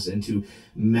shafts into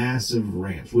massive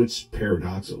ramps, which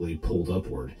paradoxically pulled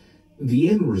upward. The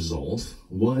end result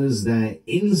was that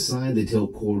inside the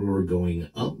tilt corridor going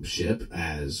up ship,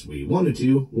 as we wanted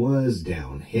to, was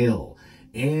downhill,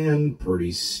 and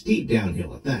pretty steep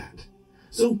downhill at that.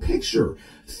 So picture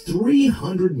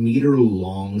 300-meter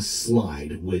long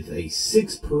slide with a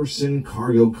 6-person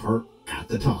cargo cart at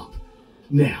the top.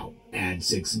 Now, add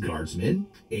 6 guardsmen,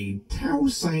 a Tau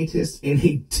scientist, and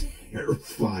a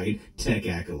terrified tech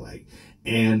acolyte,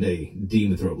 and a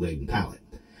demon throat-laden pallet.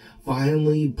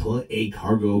 Finally put a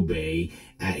cargo bay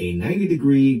at a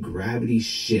 90-degree gravity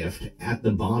shift at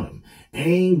the bottom,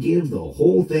 and give the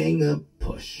whole thing a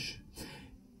push.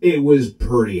 It was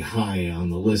pretty high on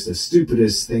the list of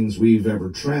stupidest things we've ever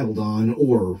traveled on,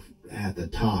 or at the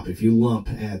top if you lump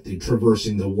at the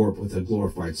traversing the warp with a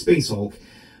glorified Space Hulk,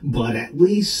 but at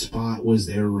least Spot was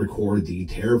there to record the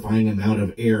terrifying amount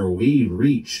of air we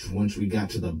reached once we got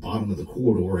to the bottom of the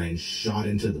corridor and shot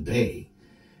into the bay.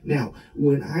 Now,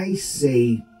 when I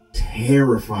say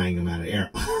terrifying amount of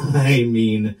air, I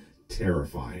mean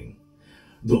terrifying.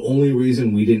 The only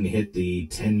reason we didn't hit the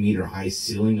 10-meter high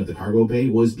ceiling of the cargo bay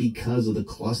was because of the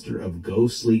cluster of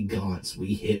ghostly gaunts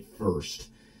we hit first.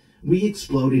 We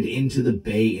exploded into the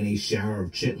bay in a shower of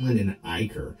chitlin and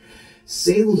ichor,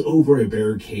 sailed over a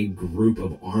barricade group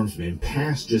of armsmen,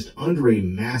 passed just under a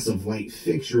massive light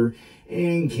fixture,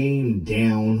 and came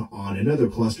down on another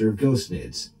cluster of ghost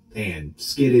nids, and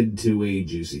skidded to a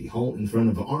juicy halt in front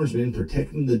of armsmen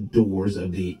protecting the doors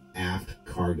of the aft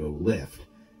cargo lift.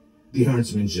 The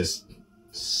armsmen just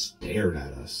stared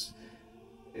at us,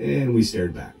 and we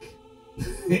stared back.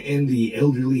 And the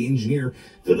elderly engineer,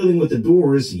 fiddling with the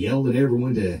doors, yelled at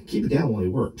everyone to keep it down while he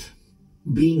worked.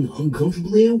 Being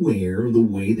uncomfortably aware of the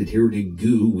way the Tyranid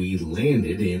goo we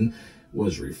landed in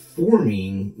was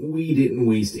reforming, we didn't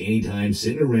waste any time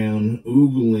sitting around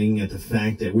oogling at the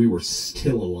fact that we were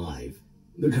still alive.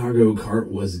 The cargo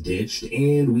cart was ditched,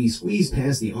 and we squeezed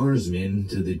past the armsmen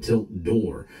to the tilt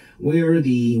door, where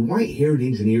the white-haired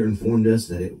engineer informed us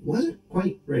that it wasn't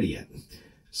quite ready yet.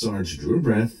 Sarge drew a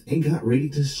breath and got ready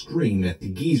to scream at the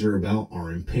geezer about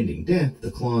our impending death,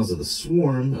 the claws of the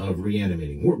swarm of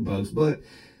reanimating warp bugs, but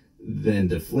then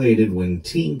deflated when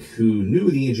Tink, who knew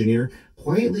the engineer,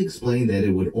 quietly explained that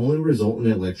it would only result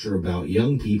in a lecture about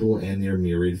young people and their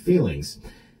myriad feelings.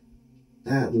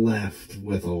 That left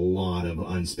with a lot of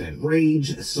unspent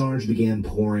rage, Sarge began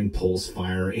pouring pulse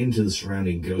fire into the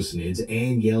surrounding ghost nids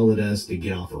and yelled at us to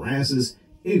get off our asses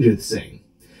and do the same.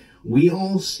 We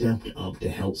all stepped up to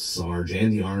help Sarge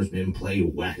and the armsmen play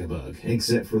whack-a-bug,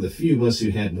 except for the few of us who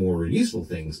had more useful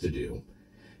things to do.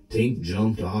 Tink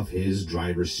jumped off his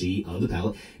driver's seat of the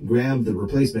pallet, grabbed the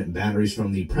replacement batteries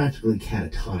from the practically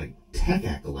catatonic tech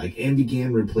acolyte, and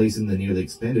began replacing the nearly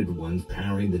expended ones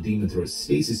powering the Demon Throat's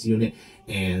stasis unit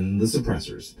and the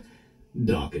suppressors.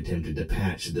 Doc attempted to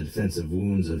patch the defensive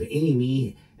wounds of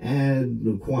Amy had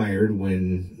acquired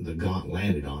when the Gaunt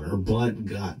landed on her, but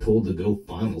got told to go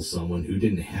fondle someone who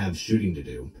didn't have shooting to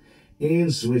do,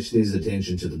 and switched his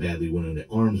attention to the badly wounded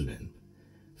armsmen.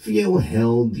 Theo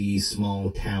held the small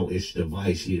Tau-ish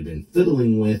device he had been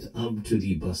fiddling with up to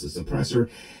the busted suppressor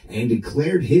and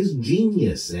declared his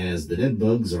genius as the dead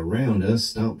bugs around us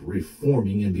stopped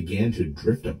reforming and began to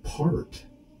drift apart.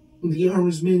 The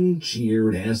armsmen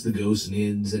cheered as the ghost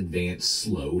nids advanced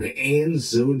slowed, and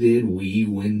so did we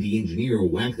when the engineer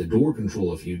whacked the door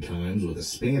control a few times with a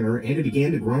spanner and it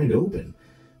began to grind open.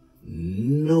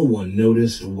 No one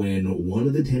noticed when one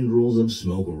of the tendrils of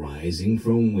smoke rising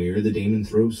from where the Demon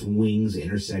Throat's wings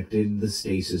intersected the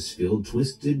stasis field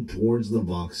twisted towards the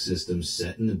Vox system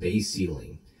set in the base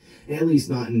ceiling. At least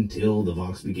not until the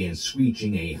Vox began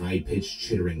screeching a high-pitched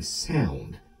chittering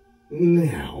sound.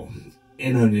 Now,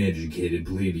 an uneducated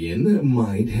plebeian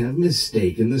might have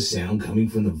mistaken the sound coming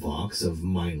from the Vox of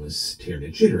mindless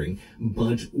Tyranid chittering,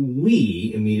 but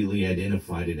we immediately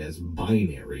identified it as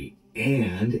binary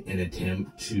and an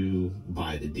attempt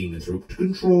by the Demon Throat to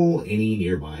control any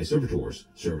nearby servitors,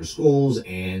 server skulls,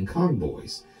 and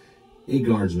cogboys. A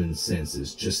guardsman's sense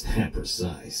is just that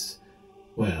precise.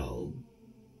 Well,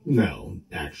 no,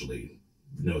 actually,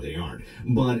 no they aren't.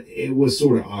 But it was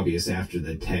sort of obvious after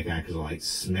the tech acolyte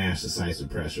smashed the side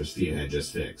suppressors Theo had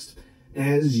just fixed.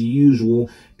 As usual,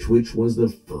 Twitch was the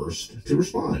first to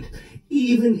respond,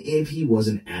 even if he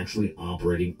wasn't actually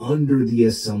operating under the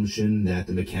assumption that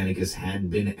the Mechanicus had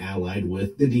been allied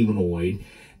with the Demonoid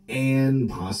and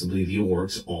possibly the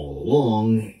Orcs all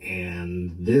along,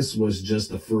 and this was just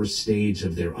the first stage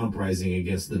of their uprising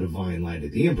against the divine light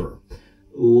of the Emperor.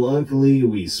 Luckily,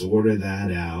 we sorted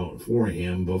that out for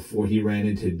him before he ran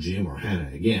into Jim or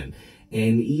Hannah again.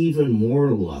 And even more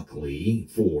luckily,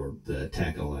 for the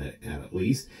tech at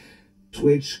least,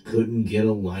 Twitch couldn't get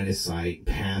a line of sight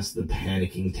past the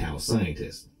panicking Tau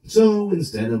scientist. So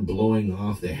instead of blowing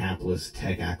off the hapless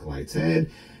tech acolyte's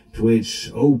head, Twitch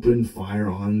opened fire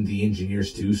on the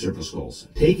engineer's two surface skulls,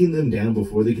 taking them down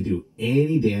before they could do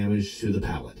any damage to the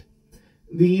pallet.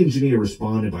 The engineer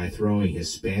responded by throwing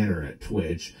his spanner at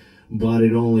Twitch, but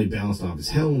it only bounced off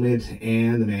his helmet,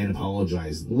 and the man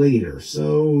apologized later,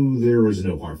 so there was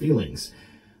no hard feelings.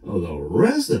 The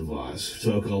rest of us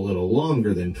took a little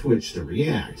longer than Twitch to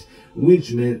react,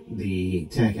 which meant the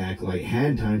tech acolyte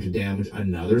had time to damage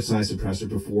another side suppressor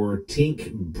before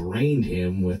Tink brained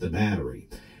him with the battery.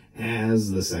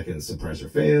 As the second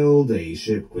suppressor failed, a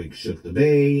shipquake shook the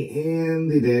bay, and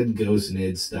the dead ghost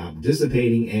nids stopped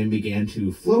dissipating and began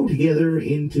to flow together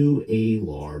into a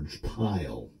large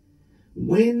pile.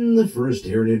 When the first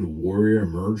Tyranid warrior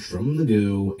emerged from the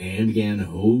goo and began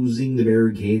hosing the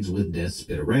barricades with death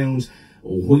spitter rounds,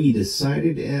 we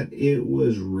decided that it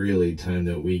was really time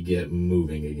that we get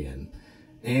moving again,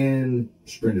 and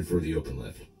sprinted for the open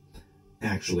lift.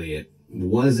 Actually, it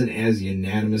wasn't as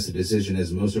unanimous a decision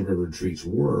as most of our retreats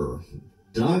were.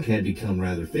 Doc had become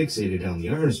rather fixated on the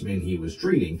armsmen he was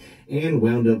treating, and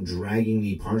wound up dragging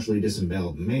the partially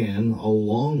disemboweled man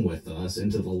along with us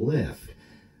into the lift.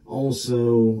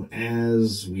 Also,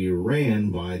 as we ran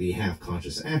by the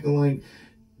half-conscious acolyte,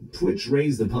 Twitch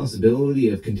raised the possibility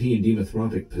of continued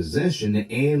demothropic possession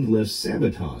and lift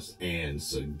sabotage, and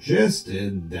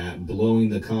suggested that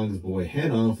blowing the cogsboy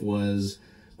head off was,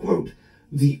 quote,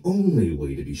 the only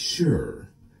way to be sure.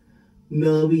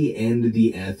 Nubby ended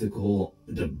the ethical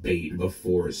debate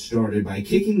before it started by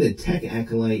kicking the tech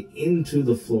acolyte into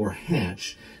the floor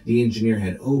hatch the engineer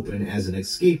had opened as an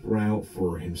escape route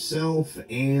for himself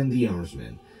and the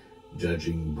armsmen.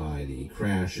 Judging by the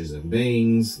crashes and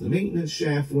bangs, the maintenance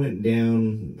shaft went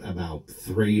down about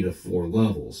 3 to 4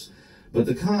 levels. But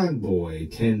the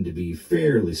cogboy tended to be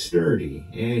fairly sturdy,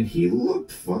 and he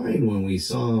looked fine when we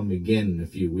saw him again in a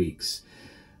few weeks.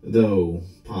 Though,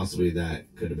 possibly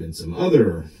that could have been some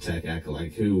other tech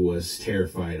acolyte who was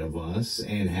terrified of us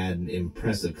and had an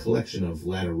impressive collection of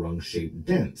ladder-rung-shaped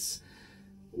dents.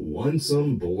 Once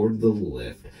on board the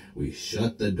lift, we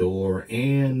shut the door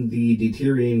and the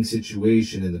deteriorating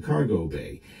situation in the cargo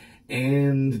bay,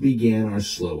 and began our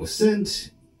slow ascent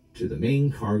to the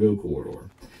main cargo corridor.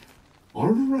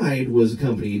 Our ride was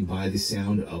accompanied by the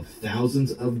sound of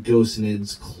thousands of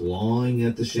ghostnids clawing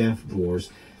at the shaft doors,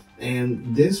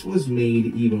 and this was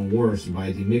made even worse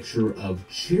by the mixture of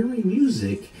cheery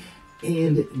music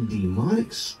and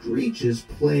demonic screeches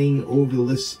playing over the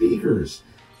lift speakers.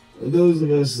 Those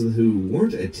of us who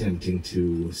weren't attempting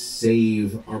to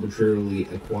save arbitrarily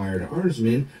acquired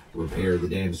armsmen, repair the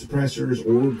damaged suppressors,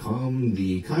 or calm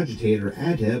the cogitator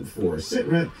adept for a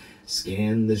sitrep,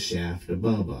 scanned the shaft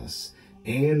above us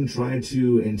and tried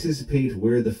to anticipate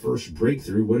where the first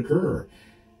breakthrough would occur.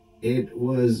 It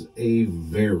was a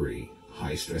very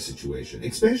high-stress situation,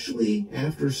 especially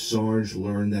after Sarge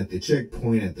learned that the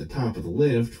checkpoint at the top of the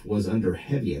lift was under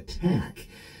heavy attack,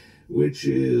 which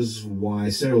is why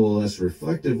several of us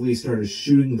reflectively started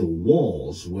shooting the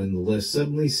walls when the lift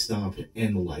suddenly stopped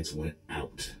and the lights went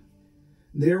out.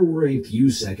 There were a few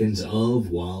seconds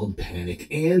of wild panic,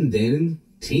 and then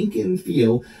Tink and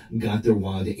Theo got their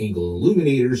wide-angle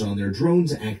illuminators on their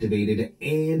drones activated,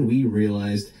 and we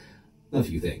realized a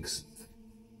few things.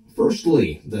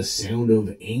 Firstly, the sound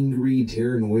of angry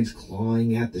Tyrannoids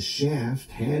clawing at the shaft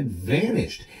had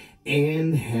vanished,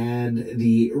 and had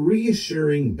the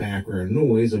reassuring background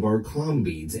noise of our comm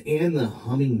beads and the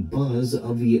humming buzz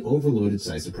of the overloaded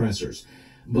side suppressors,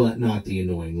 but not the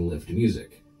annoying lift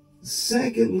music.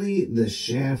 Secondly, the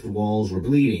shaft walls were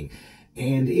bleeding,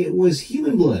 and it was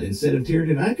human blood instead of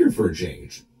Tyranid ichor for a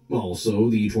change. Also,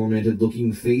 the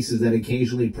tormented-looking faces that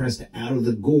occasionally pressed out of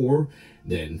the gore,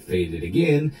 then faded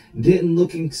again, didn't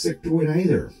look insectoid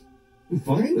either.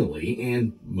 Finally,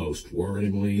 and most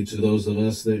worryingly to those of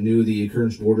us that knew the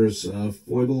occurrence borders of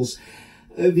foibles,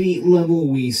 the level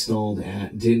we stalled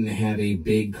at didn't have a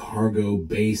big cargo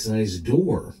bay-sized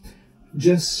door,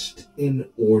 just an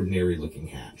ordinary-looking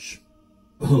hatch.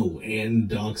 Oh, and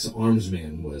Doc's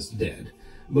armsman was dead,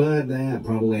 but that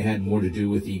probably had more to do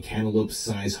with the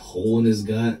cantaloupe-sized hole in his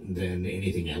gut than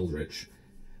anything eldritch.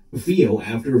 Theo,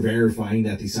 after verifying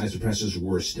that the side suppressors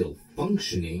were still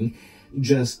functioning,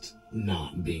 just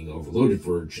not being overloaded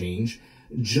for a change,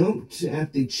 jumped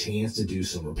at the chance to do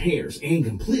some repairs and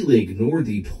completely ignored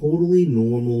the totally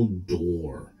normal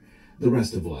door. The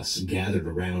rest of us gathered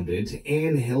around it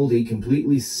and held a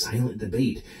completely silent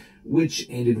debate, which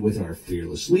ended with our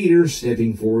fearless leader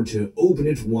stepping forward to open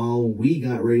it while we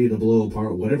got ready to blow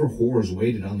apart whatever horrors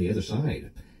waited on the other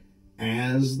side.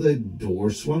 As the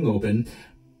door swung open,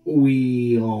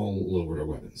 we all lowered our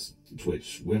weapons.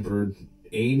 Twitch whimpered,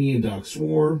 Amy and Doc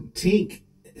swore, Tink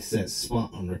set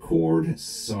spot on record,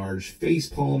 Sarge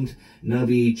facepalmed,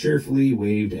 Nubby cheerfully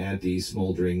waved at the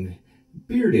smoldering,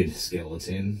 bearded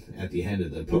skeleton at the head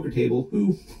of the poker table,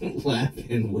 who laughed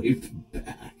and waved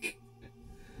back.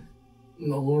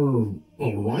 Our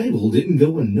arrival didn't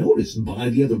go unnoticed by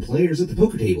the other players at the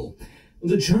poker table.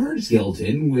 The charged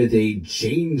skeleton, with a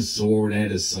chain sword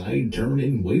at his side, turned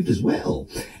and waved as well,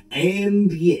 and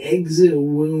the exit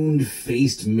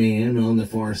wound-faced man on the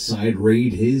far side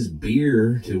raided his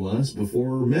beer to us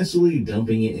before messily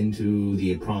dumping it into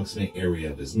the approximate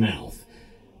area of his mouth.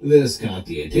 This caught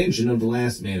the attention of the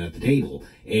last man at the table,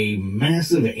 a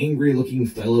massive, angry-looking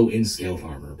fellow in scout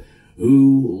armor,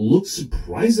 who looked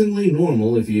surprisingly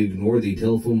normal if you ignore the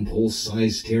telephone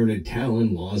pole-sized Tyranid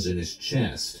talon lodged in his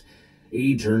chest.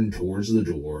 He turned towards the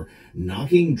door,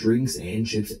 knocking drinks and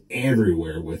chips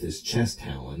everywhere with his chest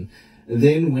talon,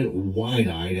 then went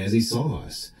wide-eyed as he saw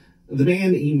us. The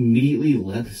man immediately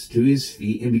leapt to his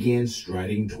feet and began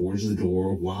striding towards the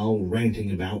door while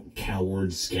ranting about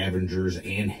cowards, scavengers,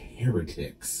 and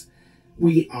heretics.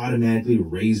 We automatically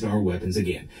raised our weapons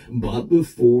again, but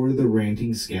before the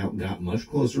ranting scout got much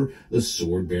closer, the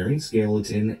sword-bearing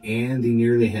skeleton and the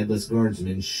nearly headless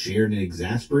guardsman shared an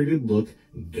exasperated look,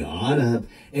 got up,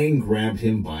 and grabbed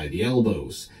him by the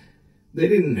elbows. They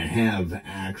didn't have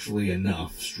actually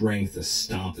enough strength to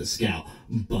stop the scout,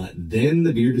 but then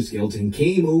the bearded skeleton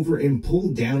came over and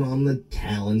pulled down on the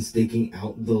talon sticking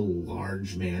out the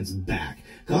large man's back,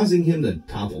 causing him to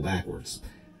topple backwards.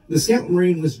 The scout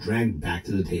marine was dragged back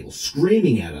to the table,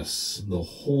 screaming at us the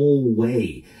whole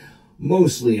way,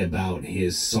 mostly about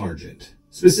his sergeant,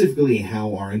 specifically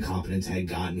how our incompetence had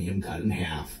gotten him cut in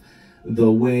half,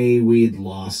 the way we'd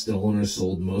lost, stolen, or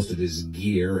sold most of his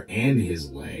gear and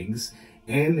his legs,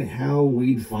 and how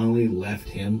we'd finally left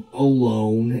him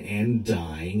alone and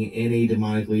dying in a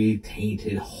demonically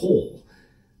tainted hole.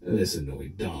 This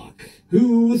annoyed Doc,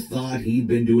 who thought he'd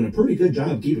been doing a pretty good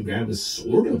job keeping Gravis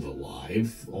sort of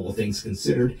alive, all things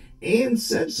considered, and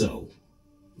said so.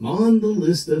 On the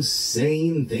list of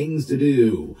sane things to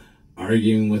do,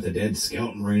 arguing with a dead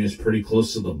scout marine is pretty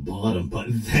close to the bottom, but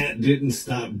that didn't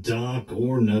stop Doc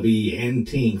or Nubby and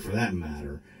Tink, for that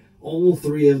matter. All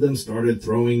three of them started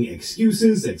throwing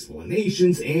excuses,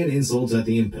 explanations, and insults at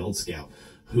the impelled scout,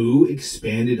 who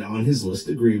expanded on his list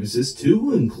of grievances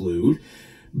to include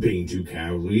being too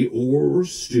cowardly or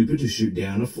stupid to shoot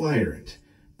down a flight,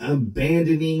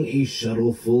 abandoning a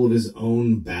shuttle full of his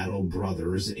own battle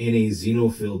brothers in a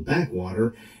xeno-filled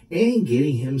backwater, and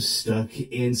getting him stuck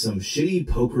in some shitty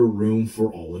poker room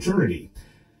for all eternity.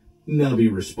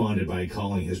 Nubby responded by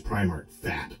calling his Primarch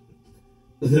fat.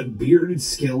 The bearded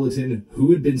skeleton,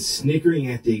 who had been snickering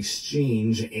at the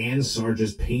exchange and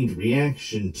Sarge's pained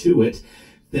reaction to it,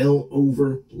 fell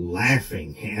over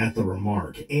laughing at the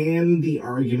remark, and the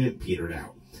argument petered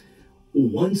out.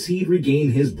 Once he'd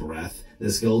regained his breath, the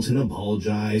skeleton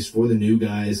apologized for the new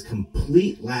guy's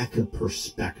complete lack of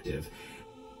perspective,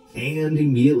 and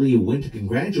immediately went to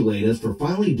congratulate us for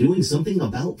finally doing something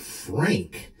about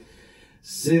Frank.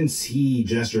 Since he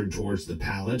gestured towards the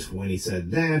pallet when he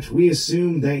said that, we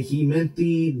assumed that he meant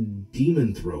the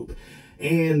demonthrope,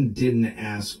 and didn't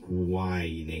ask why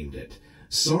he named it.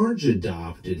 Sarge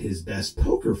adopted his best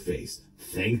poker face,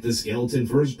 thanked the skeleton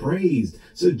for his praise,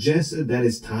 suggested that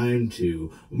it's time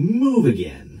to move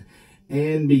again,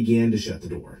 and began to shut the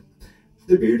door.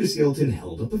 The bearded skeleton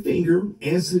held up a finger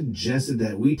and suggested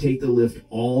that we take the lift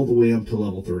all the way up to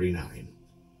level 39.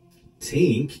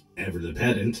 Tink, ever the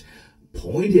pedant,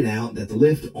 pointed out that the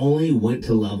lift only went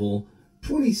to level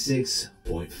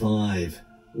 26.5,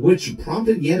 which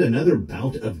prompted yet another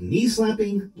bout of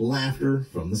knee-slapping laughter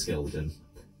from the skeleton.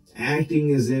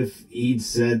 Acting as if he'd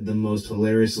said the most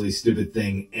hilariously stupid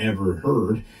thing ever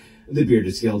heard, the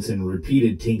bearded skeleton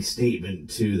repeated Tink's statement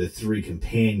to the three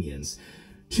companions,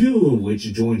 two of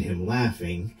which joined him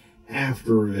laughing.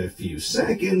 After a few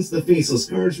seconds, the faceless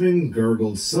guardsman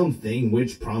gurgled something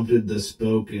which prompted the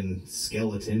spoken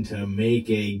skeleton to make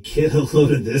a "get a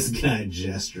load of this guy"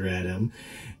 gesture at him,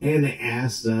 and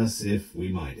asked us if we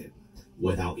minded.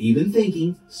 Without even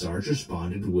thinking, Sarge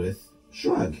responded with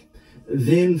shrug,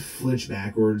 then flinched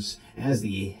backwards as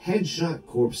the headshot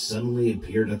corpse suddenly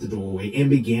appeared at the doorway and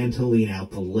began to lean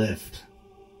out the lift.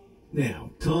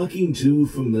 Now, talking to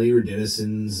familiar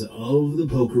denizens of the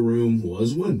poker room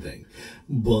was one thing,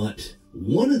 but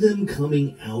one of them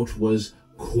coming out was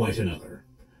quite another.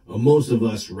 Most of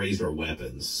us raised our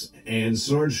weapons, and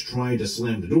Sarge tried to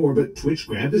slam the door, but Twitch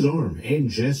grabbed his arm and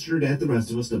gestured at the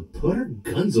rest of us to put our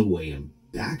guns away and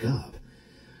back up.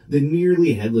 The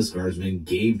nearly headless guardsman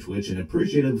gave Twitch an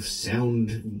appreciative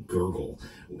sound gurgle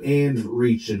and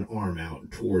reached an arm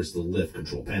out towards the lift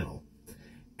control panel.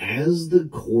 As the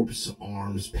corpse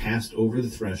arms passed over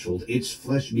the threshold, its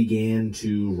flesh began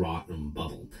to rot and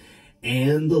bubble,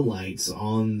 and the lights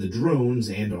on the drones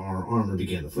and our armor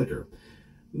began to flicker.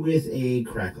 With a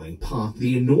crackling pop,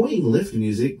 the annoying lift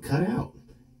music cut out,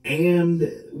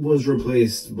 and was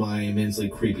replaced by an immensely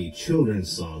creepy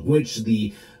children's song, which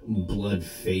the blood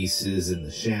faces in the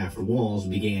shaft walls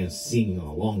began singing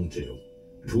along to.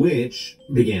 Twitch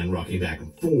began rocking back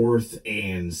and forth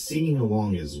and singing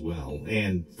along as well,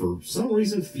 and for some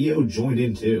reason Theo joined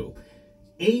in too.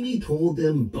 Amy told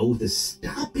them both to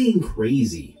stop being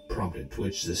crazy, prompted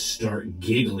Twitch to start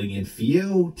giggling, and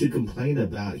Theo to complain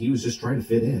about he was just trying to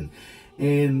fit in.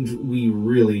 And we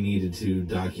really needed to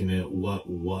document what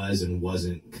was and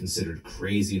wasn't considered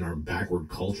crazy in our backward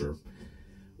culture.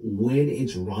 When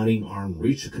its rotting arm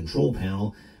reached the control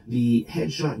panel, the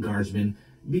headshot guardsman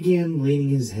began leaning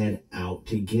his head out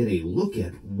to get a look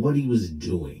at what he was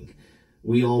doing.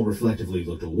 We all reflectively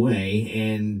looked away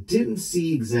and didn't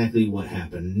see exactly what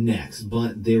happened next,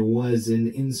 but there was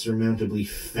an insurmountably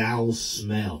foul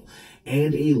smell,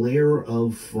 and a layer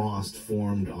of frost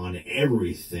formed on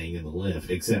everything in the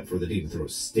lift except for the Demonthrope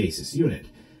stasis unit.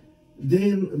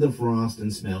 Then the frost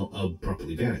and smell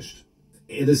abruptly vanished.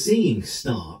 The singing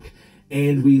stopped,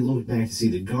 and we looked back to see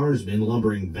the guardsmen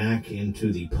lumbering back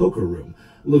into the poker room,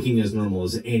 looking as normal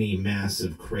as any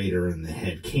massive crater in the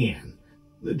head can.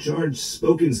 The charged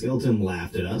spoken skeleton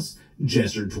laughed at us,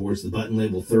 gestured towards the button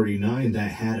labeled 39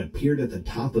 that had appeared at the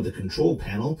top of the control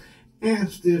panel,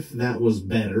 asked if that was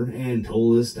better, and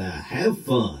told us to have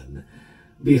fun.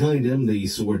 Behind him, the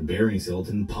sword-bearing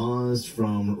skeleton paused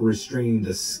from restraining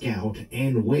the scout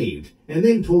and waved, and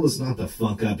then told us not to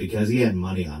fuck up because he had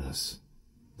money on us.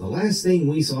 The last thing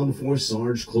we saw before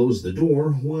Sarge closed the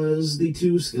door was the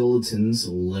two skeletons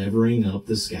levering up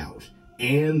the scout,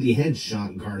 and the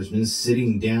headshot guardsman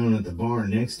sitting down at the bar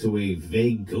next to a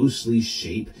vague ghostly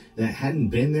shape that hadn't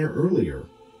been there earlier.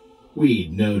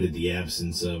 We'd noted the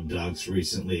absence of Doc's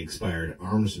recently expired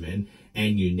armsman,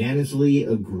 and unanimously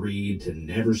agreed to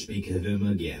never speak of him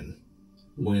again.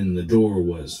 When the door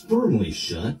was firmly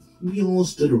shut, we all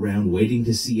stood around waiting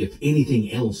to see if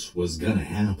anything else was gonna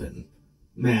happen.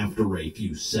 After a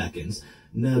few seconds,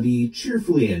 Nubby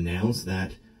cheerfully announced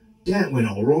that went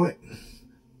all right.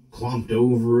 Clomped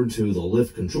over to the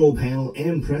lift control panel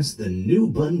and pressed the new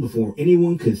button before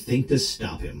anyone could think to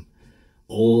stop him.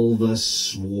 All of us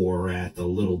swore at the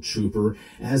little trooper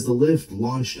as the lift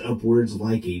launched upwards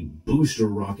like a booster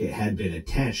rocket had been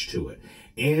attached to it,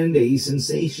 and a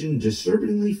sensation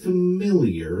disturbingly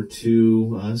familiar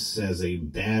to us as a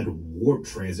bad warp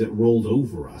transit rolled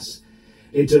over us.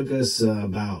 It took us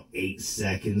about 8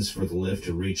 seconds for the lift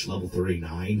to reach level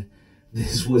 39.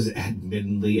 This was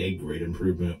admittedly a great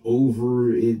improvement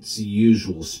over its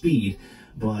usual speed,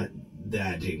 but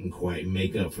that didn't quite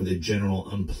make up for the general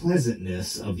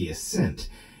unpleasantness of the ascent,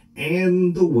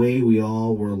 and the way we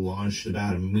all were launched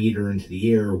about a meter into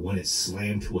the air when it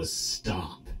slammed to a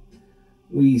stop.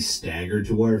 We staggered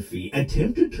to our feet,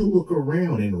 attempted to look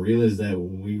around, and realized that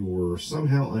we were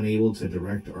somehow unable to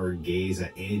direct our gaze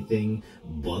at anything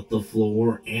but the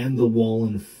floor and the wall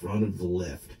in front of the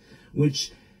lift,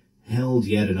 which held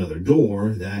yet another door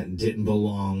that didn't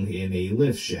belong in a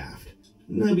lift shaft.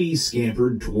 Nubby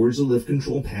scampered towards the lift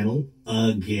control panel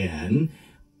again,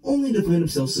 only to find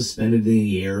himself suspended in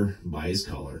the air by his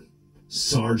collar.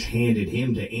 Sarge handed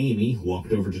him to Amy,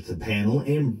 walked over to the panel,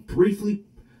 and briefly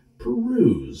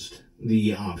perused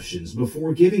the options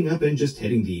before giving up and just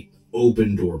hitting the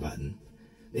open door button.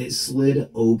 It slid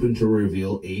open to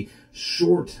reveal a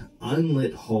short,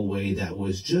 unlit hallway that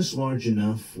was just large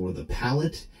enough for the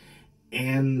pallet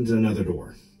and another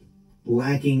door.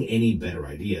 Lacking any better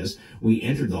ideas, we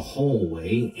entered the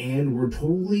hallway and were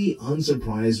totally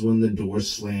unsurprised when the door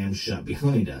slammed shut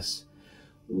behind us.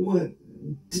 What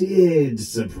did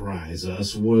surprise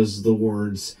us was the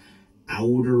words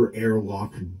 "outer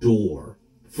airlock door,"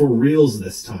 for reals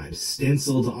this time,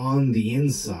 stenciled on the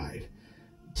inside.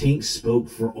 Tink spoke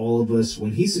for all of us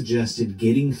when he suggested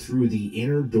getting through the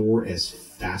inner door as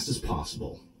fast as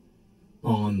possible.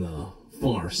 On the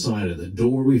far side of the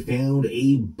door, we found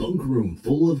a bunk room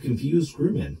full of confused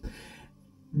crewmen.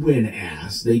 When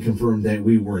asked, they confirmed that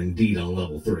we were indeed on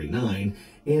level 39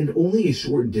 and only a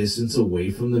short distance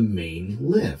away from the main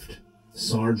lift.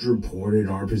 Sarge reported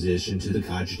our position to the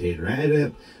cogitator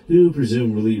adept, who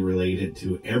presumably relayed it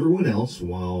to everyone else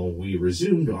while we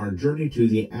resumed our journey to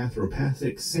the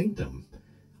anthropathic sanctum.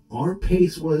 Our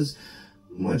pace was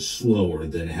much slower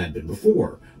than it had been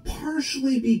before,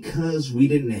 partially because we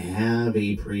didn't have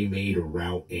a pre-made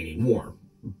route anymore,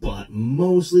 but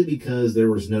mostly because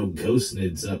there was no ghost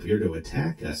nids up here to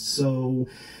attack us, so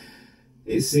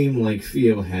it seemed like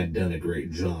Theo had done a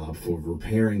great job for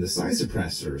repairing the psi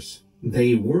suppressors.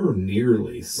 They were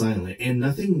nearly silent, and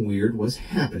nothing weird was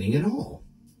happening at all.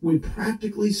 We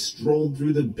practically strolled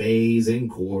through the bays and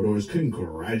corridors,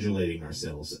 congratulating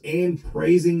ourselves and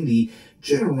praising the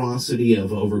generosity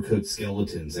of overcooked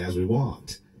skeletons as we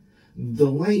walked.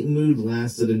 The light mood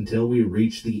lasted until we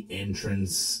reached the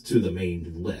entrance to the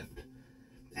main lift.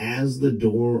 As the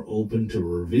door opened to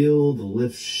reveal the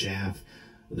lift shaft,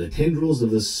 the tendrils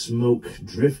of the smoke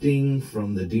drifting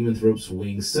from the Demonthrope's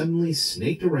wings suddenly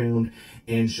snaked around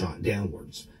and shot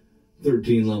downwards.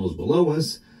 13 levels below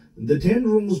us, the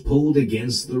tendrils pulled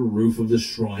against the roof of the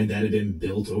shrine that had been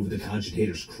built over the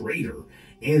cogitator's crater,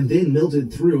 and then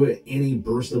melted through it in a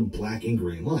burst of black and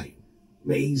green light.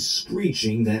 A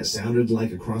screeching that sounded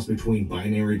like a cross between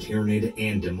binary Tyranid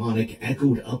and demonic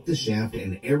echoed up the shaft,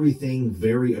 and everything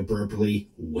very abruptly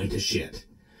went to shit.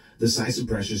 The psi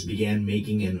suppressors began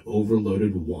making an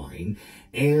overloaded whine,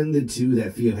 and the two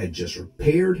that Theo had just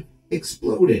repaired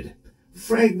exploded.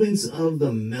 Fragments of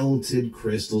the melted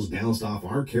crystals bounced off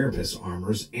our carapace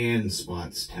armors and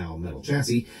Spot's tau metal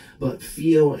chassis, but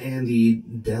Theo and the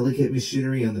delicate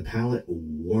machinery on the pallet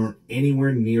weren't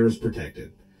anywhere near as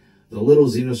protected. The little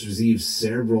Xenos received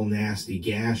several nasty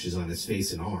gashes on his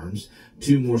face and arms.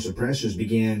 2 more suppressors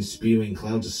began spewing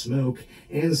clouds of smoke,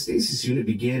 and the stasis unit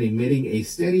began emitting a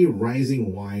steady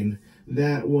rising whine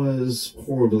that was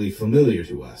horribly familiar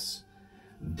to us.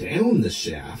 Down the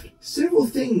shaft, several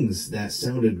things that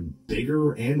sounded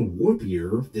bigger and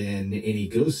warpier than any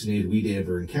ghost nid we'd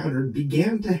ever encountered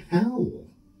began to howl.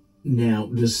 Now,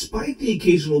 despite the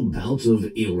occasional bouts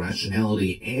of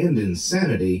irrationality and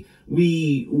insanity,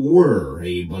 we were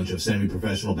a bunch of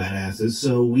semi-professional badasses,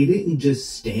 so we didn't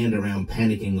just stand around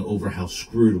panicking over how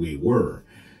screwed we were.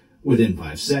 Within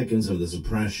 5 seconds of the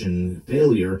suppression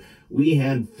failure, we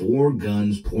had 4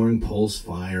 guns pouring pulse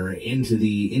fire into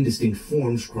the indistinct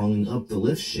forms crawling up the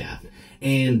lift shaft,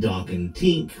 and Doc and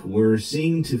Tink were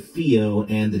seeing to Theo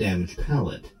and the damaged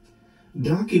pallet.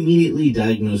 Doc immediately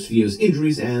diagnosed Theo's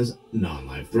injuries as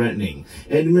non-life-threatening,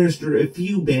 administered a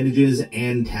few bandages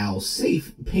and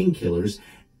towel-safe painkillers,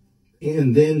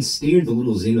 and then steered the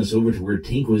little Xenos over to where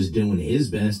Tink was doing his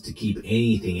best to keep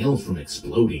anything else from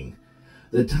exploding.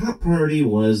 The top priority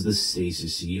was the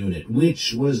stasis unit,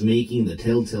 which was making the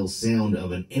telltale sound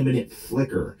of an imminent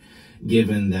flicker.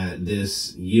 Given that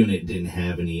this unit didn't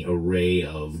have any array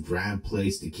of grab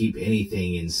plates to keep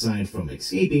anything inside from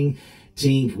escaping,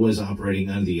 Tink was operating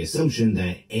under the assumption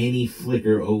that any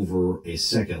flicker over a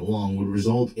second long would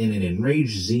result in an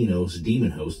enraged Xenos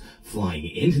demon host flying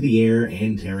into the air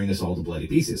and tearing us all to bloody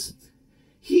pieces.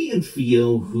 He and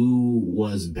Theo, who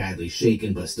was badly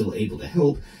shaken but still able to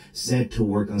help, set to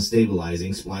work on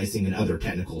stabilizing, splicing, and other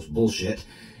technical bullshit,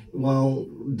 while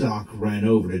Doc ran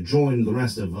over to join the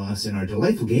rest of us in our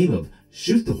delightful game of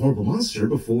shoot the horrible monster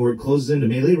before it closes into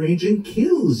melee range and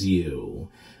kills you.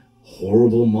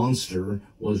 Horrible monster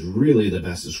was really the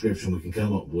best description we could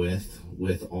come up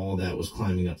with all that was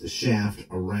climbing up the shaft,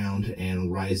 around,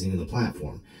 and rising in the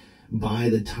platform. By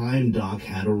the time Doc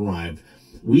had arrived,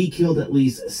 we killed at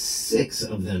least 6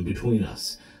 of them between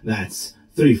us. That's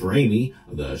 3 for Amy,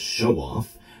 the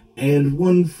show-off, and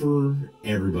 1 for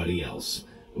everybody else.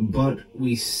 But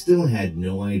we still had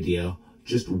no idea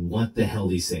just what the hell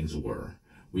these things were.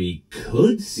 We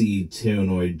could see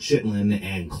Tyranid chitlin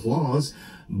and claws,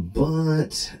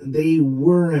 but they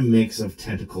were a mix of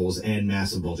tentacles and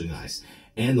massive bulging eyes,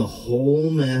 and the whole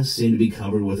mess seemed to be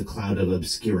covered with a cloud of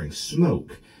obscuring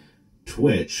smoke.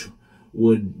 Twitch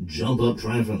would jump up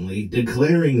triumphantly,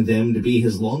 declaring them to be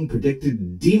his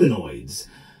long-predicted demonoids.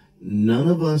 None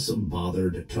of us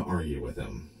bothered to argue with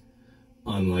him.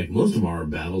 Unlike most of our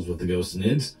battles with the Ghost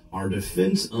Nids, our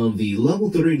defense of the level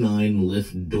 39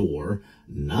 lift door,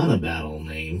 not a battle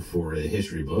name for the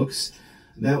history books,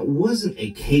 that wasn't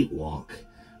a cakewalk.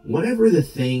 Whatever the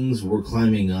things were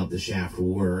climbing up the shaft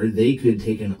were, they could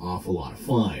take an awful lot of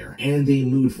fire, and they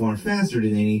moved far faster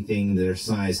than anything their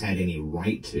size had any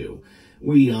right to.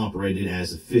 We operated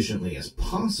as efficiently as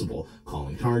possible,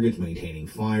 calling targets, maintaining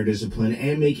fire discipline,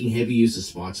 and making heavy use of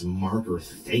Spot's marker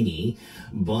thingy,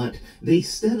 but they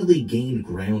steadily gained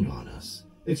ground on us,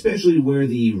 especially where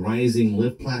the rising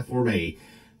lift platform, a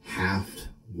haft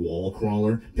wall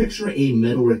crawler, picture a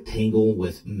metal rectangle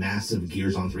with massive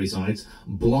gears on 3 sides,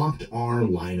 blocked our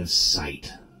line of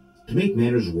sight. To make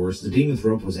matters worse, the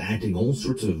Demonthrope was acting all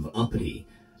sorts of uppity.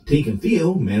 Tink and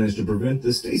Theo managed to prevent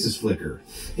the stasis flicker,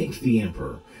 thank the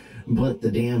Emperor, but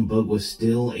the damn bug was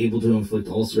still able to inflict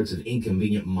all sorts of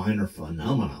inconvenient minor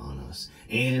phenomena on us,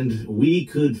 and we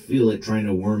could feel it trying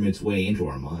to worm its way into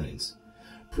our minds.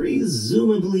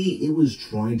 Presumably, it was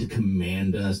trying to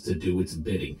command us to do its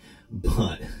bidding,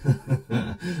 but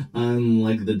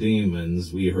unlike the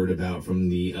demons we heard about from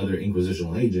the other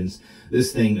Inquisitional agents,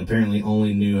 this thing apparently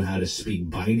only knew how to speak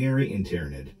binary and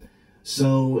Tyranid.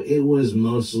 So it was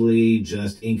mostly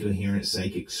just incoherent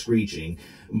psychic screeching,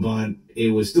 but it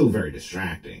was still very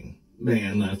distracting.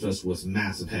 Man left us with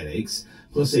massive headaches,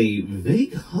 plus a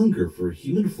vague hunger for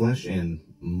human flesh and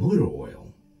motor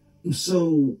oil.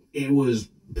 So it was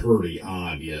pretty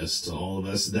obvious to all of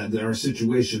us that our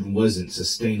situation wasn't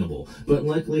sustainable, but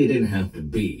luckily it didn't have to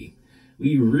be.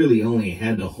 We really only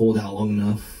had to hold out long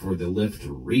enough for the lift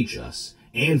to reach us,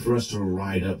 and for us to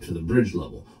ride up to the bridge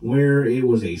level, where it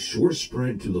was a short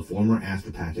sprint to the former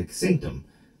Astropathic Sanctum.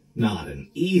 Not an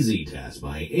easy task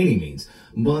by any means,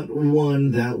 but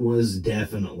one that was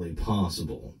definitely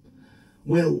possible.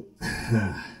 Well,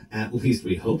 at least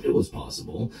we hoped it was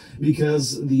possible,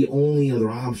 because the only other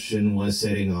option was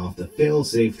setting off the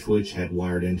failsafe Twitch had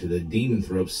wired into the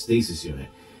Demonthrope's stasis unit,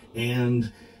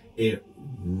 and it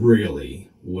really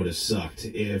would have sucked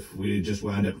if we had just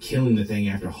wound up killing the thing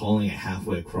after hauling it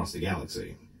halfway across the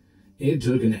galaxy. It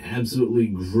took an absolutely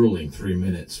grueling 3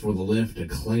 minutes for the lift to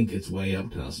clank its way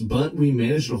up to us, but we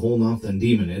managed to hold off the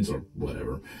demonids, or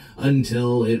whatever,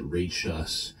 until it reached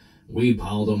us. We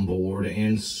piled on board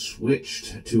and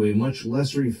switched to a much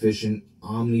lesser efficient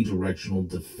omnidirectional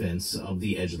defense of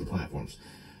the edge of the platforms,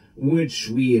 which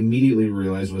we immediately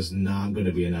realized was not going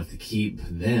to be enough to keep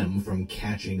them from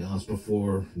catching us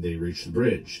before they reached the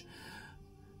bridge.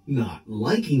 Not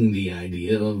liking the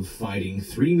idea of fighting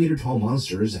 3-meter-tall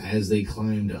monsters as they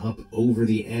climbed up over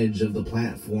the edge of the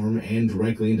platform and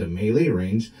directly into melee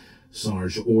range,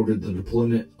 Sarge ordered the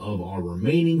deployment of our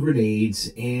remaining grenades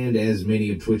and as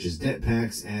many of Twitch's det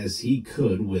packs as he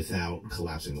could without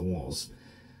collapsing the walls.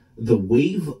 The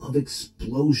wave of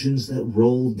explosions that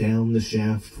rolled down the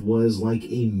shaft was like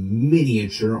a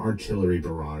miniature artillery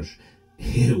barrage.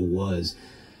 It was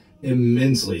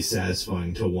immensely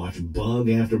satisfying to watch bug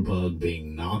after bug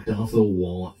being knocked off the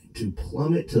wall to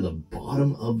plummet to the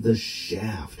bottom of the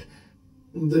shaft.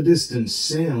 The distant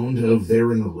sound of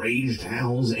their enraged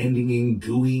howls ending in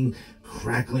gooing,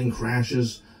 crackling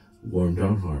crashes warmed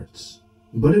our hearts.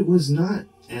 But it was not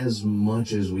as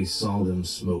much as we saw them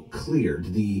smoke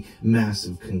cleared. The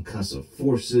massive concussive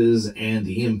forces and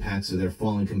the impacts of their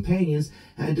fallen companions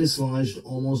had dislodged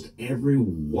almost every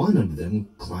one of them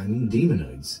climbing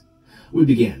demonoids. We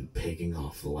began picking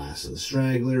off the last of the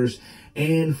stragglers,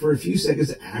 and for a few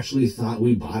seconds actually thought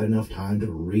we bought enough time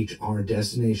to reach our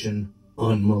destination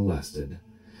unmolested.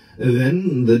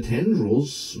 Then the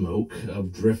tendrils, smoke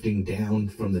of drifting down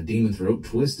from the demon throat,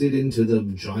 twisted into the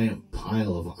giant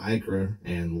pile of ichor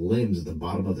and limbs at the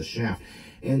bottom of the shaft,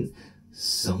 and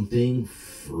something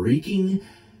freaking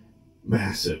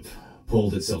massive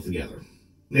pulled itself together.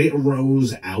 It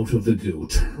rose out of the goo,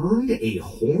 turned a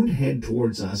horned head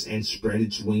towards us, and spread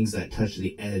its wings that touched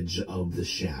the edge of the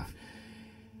shaft.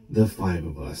 The five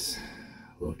of us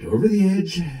looked over the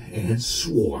edge and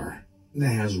swore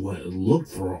as what looked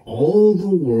for all the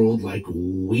world like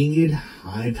winged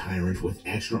hive tyrant with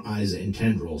extra eyes and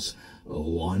tendrils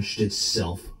launched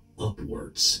itself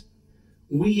upwards.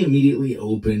 We immediately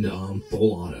opened on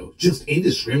full auto, just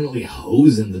indiscriminately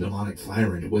hosing the demonic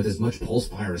flyrant with as much pulse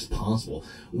fire as possible,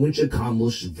 which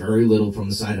accomplished very little from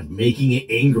the side of making it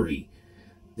angry.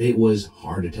 It was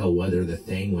hard to tell whether the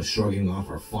thing was shrugging off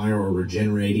our fire or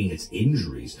regenerating its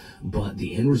injuries, but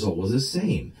the end result was the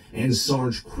same, and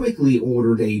Sarge quickly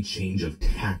ordered a change of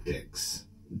tactics.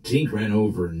 Tink ran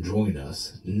over and joined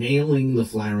us, nailing the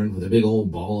flyrant with a big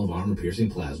old ball of armor-piercing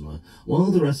plasma, while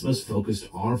the rest of us focused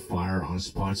our fire on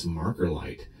Spot's marker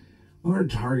light. Our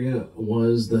target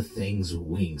was the thing's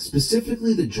wings,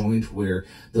 specifically the joint where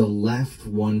the left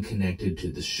one connected to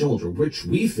the shoulder, which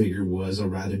we figured was a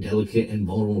rather delicate and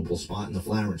vulnerable spot in the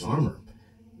flyrant's armor.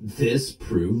 This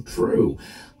proved true.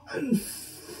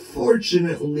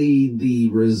 Unfortunately, the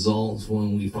result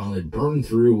when we finally burned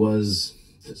through was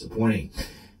disappointing.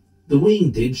 The wing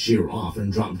did shear off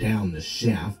and drop down the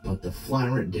shaft, but the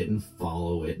flyrant didn't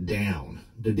follow it down.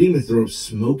 The demon throat's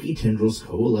smoky tendrils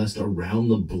coalesced around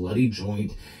the bloody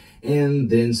joint and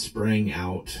then sprang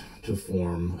out to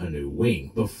form a new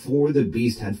wing before the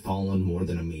beast had fallen more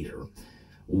than a meter.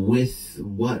 With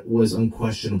what was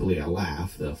unquestionably a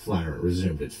laugh, the flyrant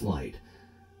resumed its flight.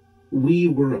 We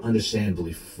were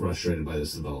understandably frustrated by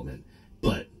this development,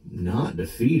 but not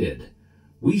defeated.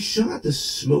 We shot the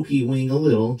smoky wing a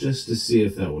little just to see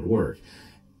if that would work.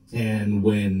 And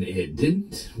when it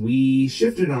didn't, we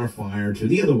shifted our fire to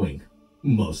the other wing,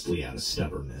 mostly out of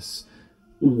stubbornness.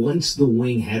 Once the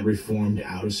wing had reformed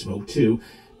out of smoke too,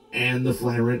 and the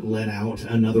flyrant let out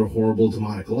another horrible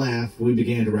demonic laugh, we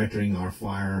began directing our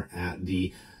fire at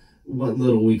what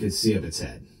little we could see of its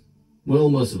head. Well,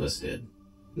 most of us did.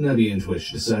 Nubby and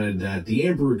Twitch decided that the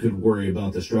Emperor could worry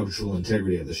about the structural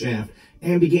integrity of the shaft,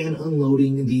 and began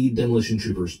unloading the Demolition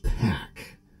Trooper's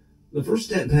pack. The first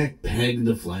stat pack pegged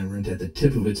the flyrant at the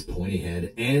tip of its pointy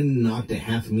head and knocked it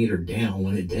half a meter down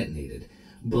when it detonated,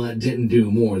 but didn't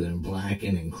do more than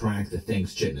blacken and crack the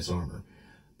thing's chitinous armor.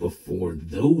 Before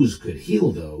those could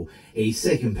heal, though, a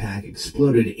second pack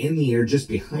exploded in the air just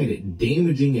behind it,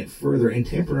 damaging it further and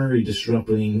temporarily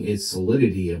disrupting its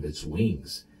solidity of its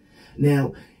wings.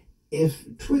 Now,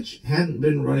 if Twitch hadn't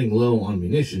been running low on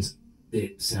munitions,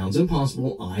 it sounds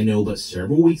impossible, I know, but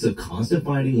several weeks of constant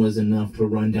fighting was enough to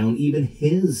run down even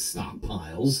his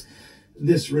stockpiles.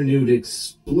 This renewed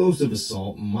explosive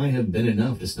assault might have been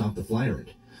enough to stop the flyrant.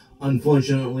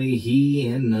 Unfortunately, he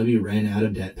and Nubby ran out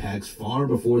of det packs far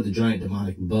before the giant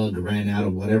demonic bug ran out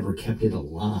of whatever kept it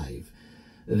alive.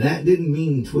 That didn't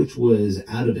mean Twitch was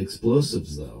out of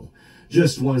explosives, though.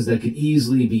 Just ones that could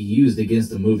easily be used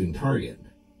against a moving target.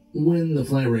 When the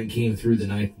flyrant came through the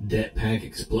ninth det pack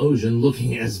explosion,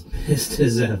 looking as pissed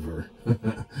as ever,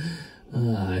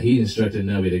 he instructed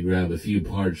Nubby to grab a few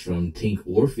parts from Tink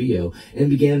or Theo and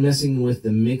began messing with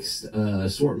the mixed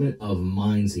assortment of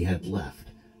mines he had left.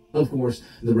 Of course,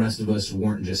 the rest of us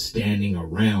weren't just standing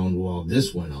around while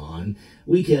this went on.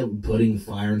 We kept putting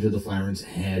fire into the flyrant's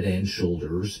head and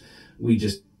shoulders. We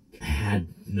just had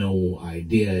no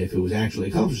idea if it was actually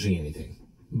accomplishing anything.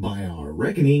 By our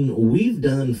reckoning, we've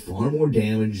done far more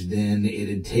damage than it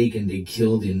had taken to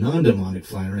kill the non-demonic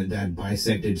flyrant that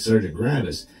bisected Sergeant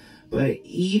Gravis, but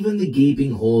even the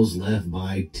gaping holes left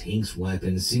by Tink's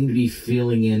weapons seemed to be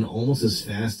filling in almost as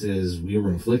fast as we were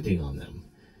inflicting on them.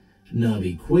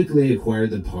 Nubby quickly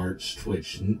acquired the parts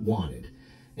Twitch wanted,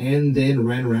 and then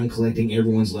ran around collecting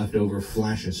everyone's leftover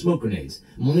flash and smoke grenades.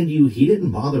 Mind you, he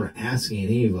didn't bother asking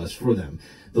any of us for them.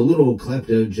 The little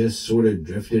klepto just sort of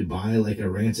drifted by like a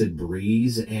rancid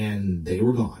breeze, and they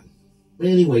were gone.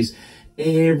 Anyways,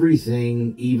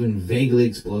 Everything, even vaguely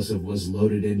explosive, was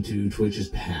loaded into Twitch's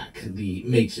pack. The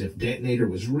makeshift detonator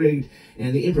was rigged,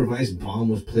 and the improvised bomb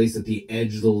was placed at the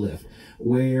edge of the lift,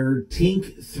 where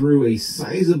Tink threw a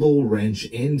sizable wrench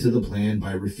into the plan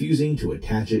by refusing to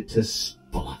attach it to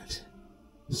Spot.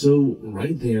 So,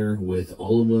 right there, with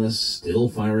all of us still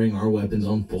firing our weapons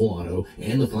on full auto,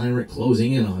 and the Flyrant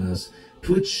closing in on us,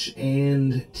 Twitch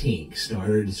and Tink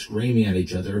started screaming at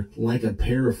each other like a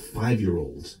pair of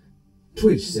 5-year-olds.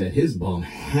 Twitch said his bomb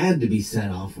had to be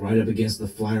set off right up against the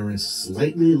Flyrant's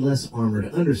slightly less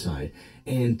armored underside,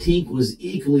 and Tink was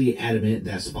equally adamant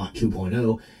that Spot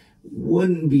 2.0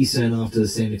 wouldn't be sent off to the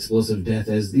same explosive death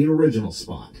as the original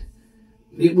Spot.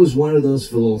 It was one of those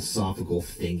philosophical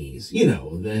thingies, you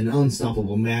know, an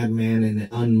unstoppable madman and an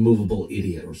unmovable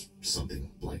idiot or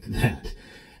something like that.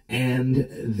 And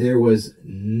there was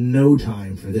no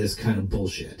time for this kind of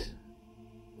bullshit.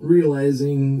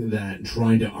 Realizing that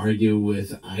trying to argue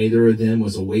with either of them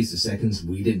was a waste of seconds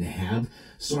we didn't have,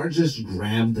 Sarge just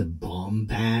grabbed the bomb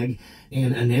bag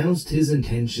and announced his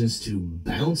intentions to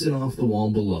bounce it off the wall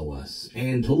below us,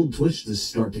 and told Twitch to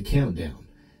start the countdown.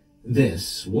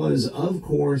 This was, of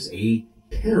course, a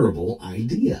terrible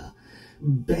idea.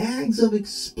 Bags of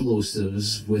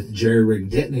explosives with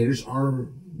jerry-rigged detonators are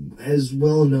as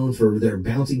well known for their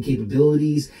bouncing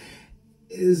capabilities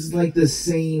is like the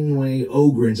same way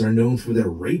Ogrins are known for their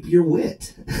rapier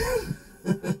wit.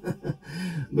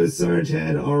 But Sarge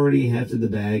had already hefted the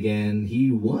bag and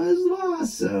he was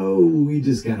lost, so we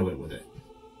just kind of went with it.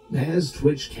 As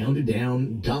Twitch counted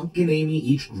down, Doc and Amy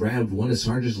each grabbed one of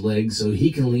Sarge's legs so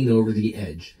he can lean over the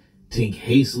edge. Tink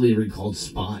hastily recalled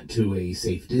Spot to a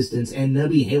safe distance, and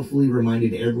Nubby helpfully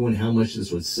reminded everyone how much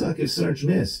this would suck if Sarge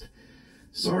missed.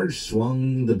 Sarge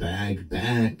swung the bag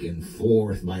back and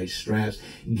forth by its straps,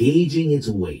 gauging its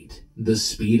weight, the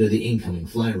speed of the incoming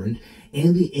Flyrant,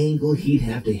 and the angle he'd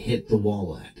have to hit the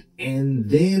wall at. And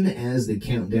then, as the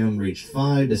countdown reached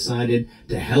 5, decided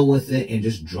to hell with it and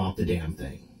just drop the damn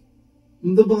thing.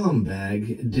 The bomb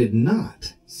bag did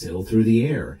not sail through the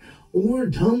air, or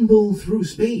tumble through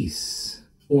space,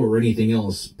 or anything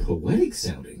else poetic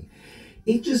sounding.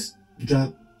 It just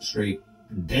dropped straight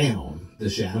down the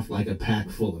shaft like a pack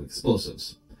full of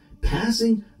explosives,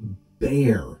 passing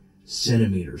bare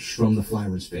centimeters from the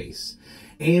Flyrant's face,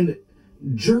 and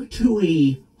jerked to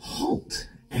a halt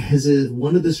as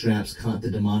one of the straps caught the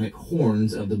demonic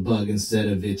horns of the bug instead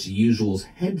of its usual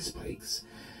head spikes.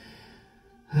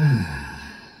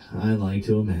 I like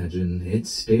to imagine it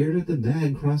stared at the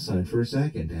bag cross-eyed for a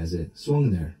second as it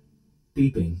swung there,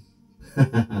 beeping.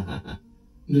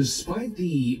 Despite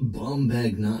the bomb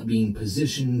bag not being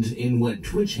positioned in what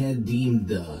Twitch had deemed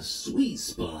the sweet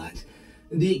spot,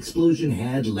 the explosion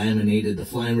had laminated the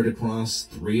Flyrant across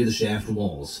 3 of the shaft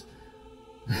walls.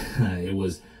 It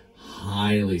was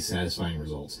highly satisfying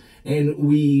results, and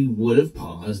we would have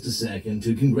paused a second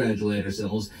to congratulate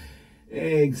ourselves,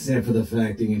 except for the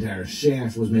fact the entire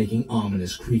shaft was making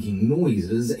ominous creaking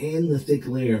noises, and the thick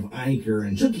layer of ichor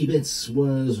and chunky bits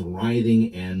was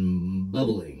writhing and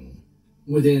bubbling.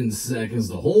 Within seconds,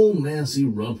 the whole mass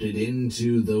erupted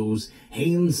into those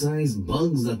hand-sized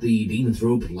bugs that the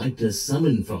Demonthrope liked to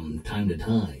summon from time to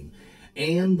time,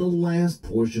 and the last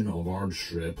portion of our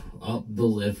trip up the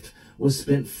lift was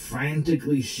spent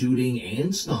frantically shooting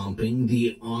and stomping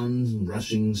the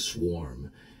onrushing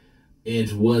swarm.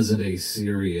 It wasn't as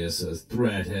serious a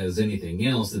threat as anything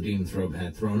else the Demonthrope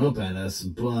had thrown up at us,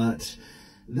 but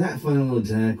that final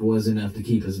attack was enough to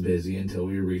keep us busy until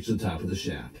we reached the top of the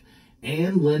shaft,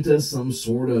 and lent us some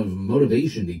sort of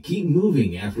motivation to keep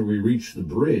moving after we reached the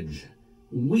bridge.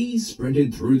 We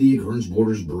sprinted through the Occurrence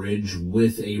Borders Bridge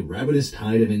with a ravenous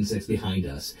tide of insects behind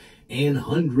us, and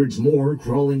hundreds more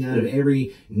crawling out of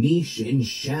every niche and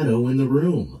shadow in the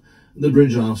room. The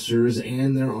bridge officers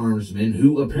and their armsmen,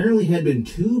 who apparently had been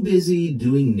too busy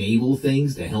doing naval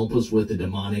things to help us with the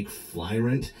demonic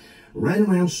Flyrant, ran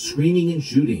around screaming and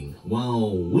shooting,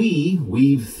 while we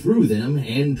weaved through them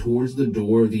and towards the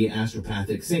door of the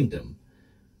astropathic sanctum.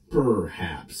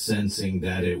 Perhaps sensing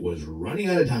that it was running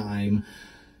out of time,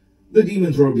 the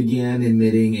Demonthrope began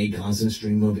emitting a constant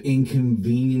stream of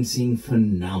inconveniencing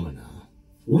phenomena.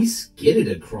 We skidded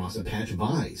across a patch of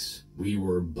ice. We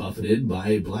were buffeted by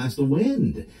a blast of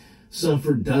wind,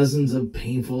 suffered dozens of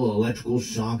painful electrical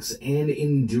shocks, and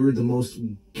endured the most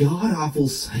god-awful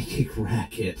psychic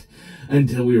racket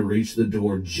until we reached the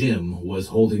door Jim was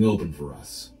holding open for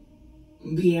us.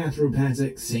 The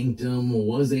astropathic sanctum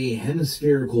was a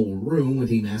hemispherical room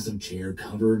with a massive chair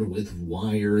covered with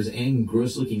wires and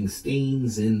gross-looking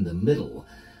stains in the middle.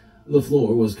 The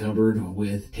floor was covered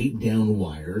with taped-down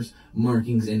wires,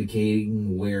 markings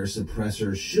indicating where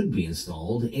suppressors should be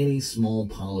installed, and a small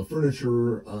pile of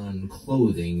furniture and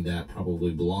clothing that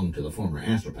probably belonged to the former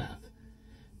astropath.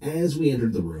 As we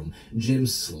entered the room, Jim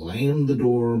slammed the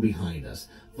door behind us.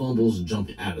 Fumbles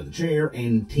jumped out of the chair,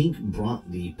 and Tink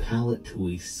brought the pallet to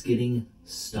a skidding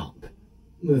stop.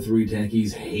 The three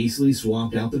techies hastily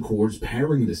swapped out the cords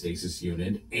powering the stasis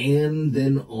unit, and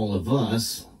then all of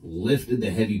us lifted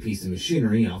the heavy piece of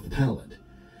machinery off the pallet.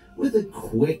 With a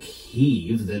quick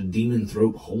heave, the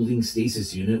demonthrope holding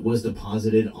stasis unit was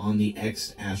deposited on the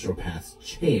ex-astropath's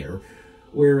chair,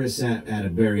 where it sat at a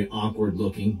very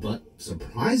awkward-looking but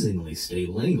surprisingly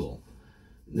stable angle.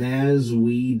 As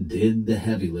we did the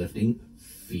heavy lifting,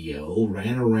 Theo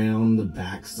ran around the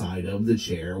back side of the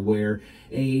chair where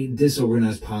a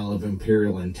disorganized pile of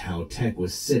Imperial and Tau tech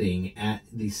was sitting at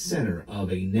the center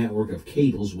of a network of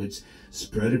cables which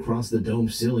spread across the dome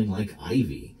ceiling like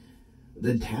ivy.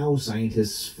 The Tau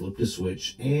scientists flipped a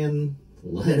switch and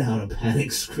let out a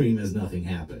panic scream as nothing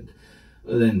happened.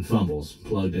 Then Fumbles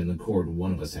plugged in the cord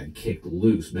one of us had kicked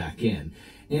loose back in,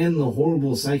 and the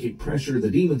horrible psychic pressure of the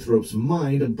demonthrope's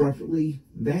mind abruptly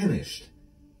vanished.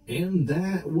 And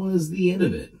that was the end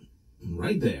of it.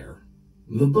 Right there.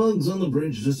 The bugs on the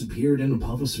bridge disappeared in a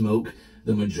puff of smoke.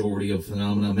 The majority of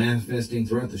phenomena manifesting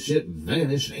throughout the ship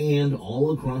vanished, and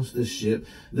all across the ship,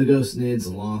 the ghost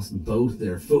nids lost both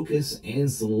their focus and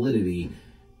solidity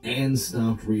and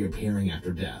stopped reappearing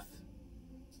after death.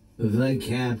 The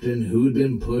captain, who had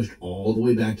been pushed all the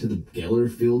way back to the Geller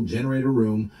Field generator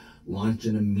room, launched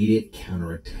an immediate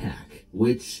counterattack,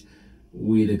 which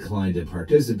we declined to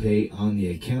participate on the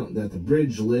account that the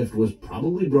bridge lift was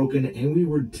probably broken and we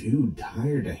were too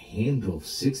tired to handle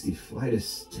 60 flight of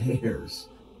stairs.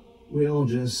 We all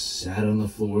just sat on the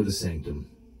floor of the sanctum,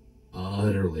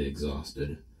 utterly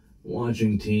exhausted,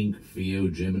 watching Tink, Theo,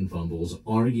 Jim, and Fumbles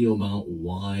argue about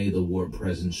why the warp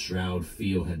presence shroud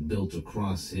Theo had built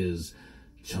across his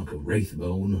chunk of wraith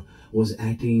bone was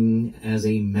acting as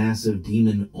a massive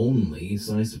demon-only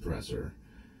psi suppressor.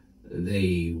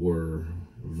 They were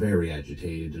very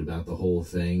agitated about the whole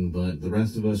thing, but the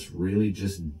rest of us really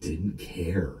just didn't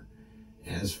care.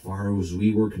 As far as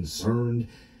we were concerned,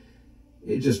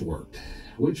 it just worked,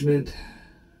 which meant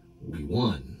we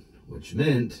won, which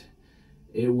meant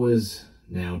it was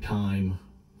now time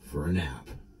for a nap.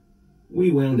 We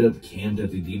wound up camped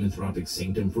at the demonthropic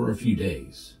sanctum for a few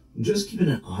days, just keeping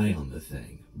an eye on the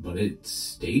thing, but it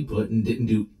stayed put and didn't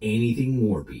do anything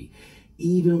warpy,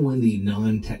 even when the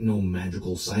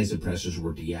non-techno-magical psi suppressors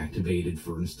were deactivated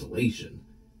for installation.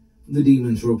 The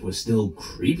demonthrope was still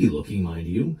creepy-looking, mind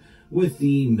you, with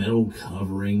the metal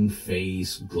covering,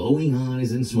 face, glowing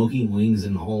eyes, and smoking wings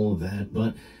and all of that,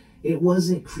 but it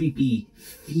wasn't creepy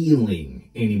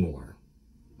feeling anymore.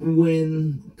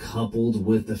 When coupled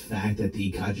with the fact that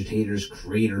the Cogitator's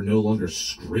crater no longer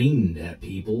screamed at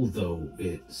people, though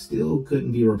it still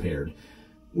couldn't be repaired,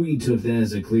 we took that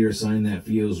as a clear sign that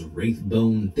Theo's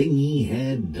wraithbone thingy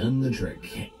had done the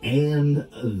trick, and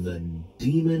the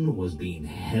demon was being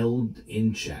held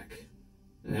in check.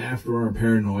 After our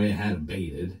paranoia had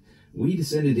abated, we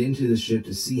descended into the ship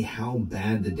to see how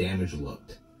bad the damage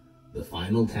looked. The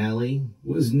final tally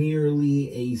was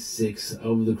nearly a sixth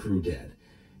of the crew dead,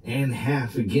 and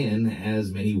half again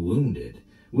as many wounded,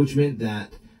 which meant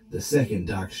that the second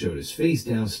Doc showed his face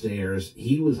downstairs,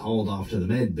 he was hauled off to the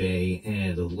med bay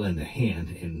and lent a hand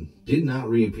and did not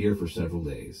reappear for several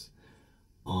days.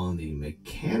 On the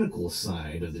mechanical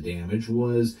side of the damage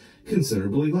was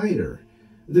considerably lighter.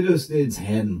 The ghost nids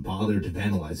hadn't bothered to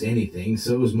vandalize anything,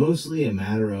 so it was mostly a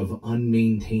matter of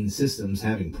unmaintained systems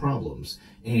having problems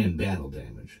and battle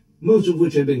damage, most of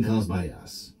which had been caused by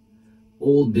us.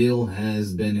 Old Bill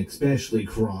has been especially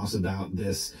cross about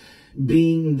this,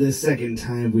 being the second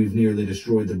time we've nearly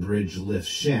destroyed the bridge lift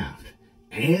shaft,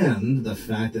 and the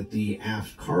fact that the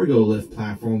aft cargo lift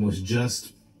platform was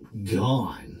just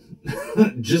gone.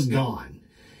 Just gone.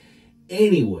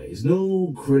 Anyways,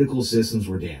 no critical systems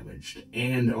were damaged,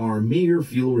 and our meager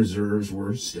fuel reserves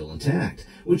were still intact,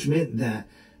 which meant that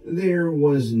there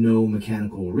was no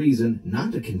mechanical reason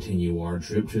not to continue our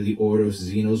trip to the Ordos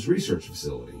Xenos research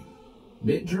facility.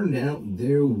 It turned out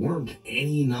there weren't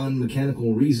any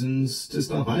non-mechanical reasons to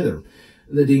stop either.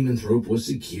 The demonthrope was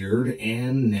secured,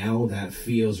 and now that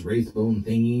Theo's wraithbone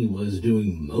thingy was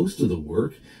doing most of the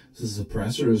work, the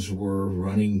suppressors were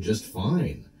running just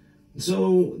fine.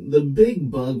 So the big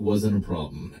bug wasn't a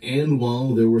problem, and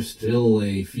while there were still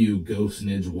a few ghost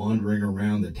nids wandering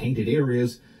around the tainted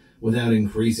areas, without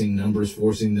increasing numbers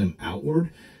forcing them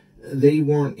outward, they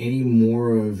weren't any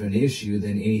more of an issue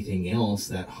than anything else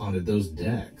that haunted those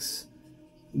decks.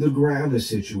 The Gravis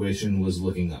situation was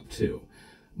looking up too,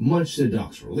 much to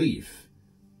Doc's relief.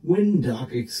 When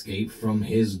Doc escaped from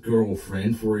his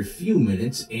girlfriend for a few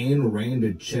minutes and ran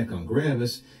to check on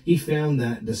Gravis, he found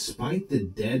that despite the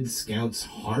dead scout's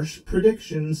harsh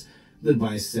predictions, the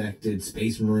bisected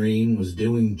Space Marine was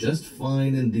doing just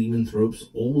fine in Demonthrope's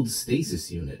old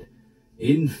stasis unit.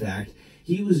 In fact,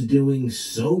 he was doing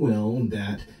so well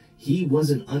that he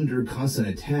wasn't under constant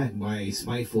attack by a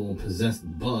spiteful,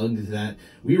 possessed bug that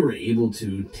we were able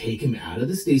to take him out of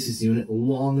the stasis unit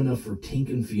long enough for Tink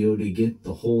and Fio to get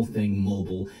the whole thing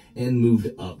mobile and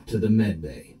moved up to the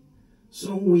medbay.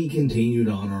 So we continued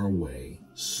on our way,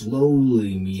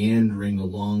 slowly meandering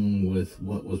along with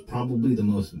what was probably the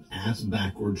most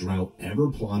ass-backwards route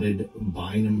ever plotted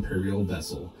by an Imperial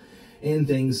vessel, and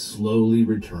things slowly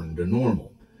returned to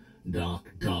normal. Doc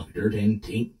doctored and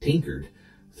Tink tinkered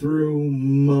through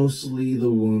mostly the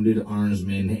wounded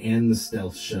armsmen and the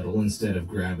stealth shuttle instead of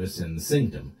Gravis and the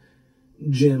Sanctum.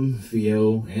 Jim,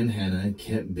 Fio, and Hannah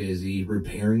kept busy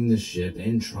repairing the ship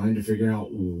and trying to figure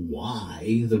out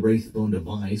why the Wraithbone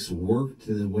device worked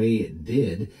the way it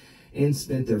did, and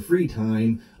spent their free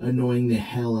time annoying the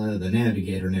hell out of the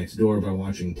navigator next door by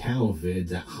watching Tau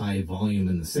vids at high volume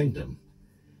in the Sanctum.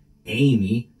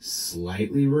 Amy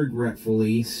slightly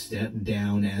regretfully stepped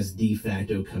down as de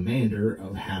facto commander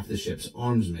of half the ship's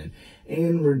armsmen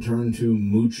and returned to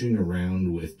mooching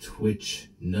around with Twitch,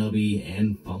 Nubby,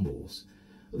 and Fumbles.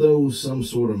 Though some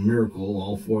sort of miracle,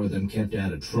 all four of them kept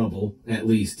out of trouble, at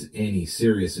least any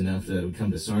serious enough that would come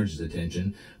to Sarge's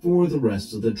attention, for the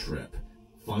rest of the trip.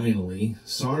 Finally,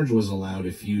 Sarge was allowed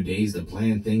a few days to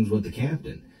plan things with the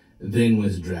captain, then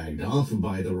was dragged off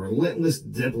by the relentless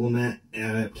diplomat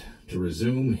adept to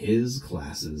resume his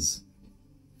classes.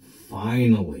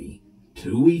 Finally,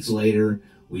 2 weeks later,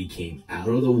 we came out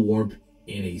of the warp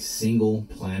in a single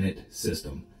planet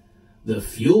system. The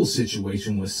fuel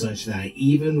situation was such that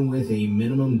even with a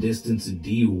minimum distance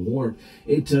de-warp,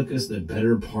 it took us the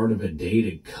better part of a day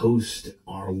to coast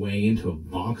our way into a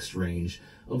box range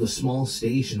of the small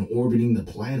station orbiting the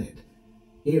planet.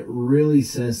 It really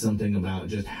says something about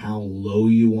just how low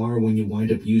you are when you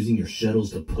wind up using your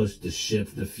shuttles to push the ship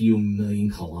the few million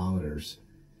kilometers.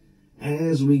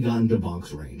 As we got into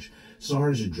box range,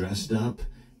 Sarge dressed up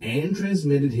and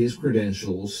transmitted his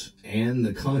credentials and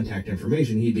the contact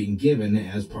information he'd been given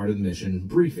as part of the mission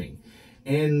briefing,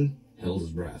 and held his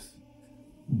breath.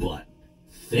 But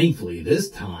thankfully this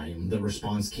time the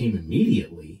response came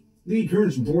immediately. The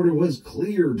occurrence border was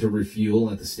clear to refuel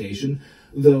at the station,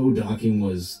 though docking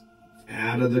was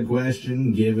out of the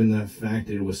question given the fact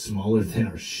that it was smaller than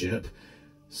our ship.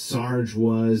 Sarge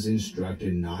was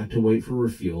instructed not to wait for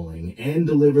refueling and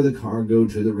deliver the cargo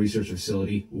to the research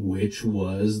facility, which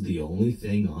was the only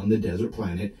thing on the desert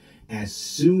planet, as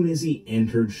soon as he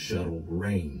entered shuttle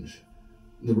range.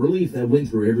 The relief that went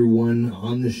through everyone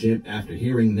on the ship after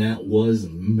hearing that was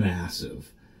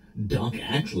massive. Doc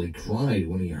actually cried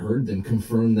when he heard them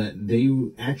confirm that they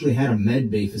actually had a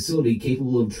medbay facility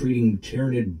capable of treating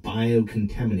Tyranid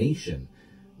biocontamination.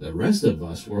 The rest of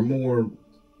us were more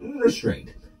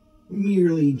restrained,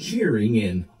 merely cheering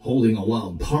and holding a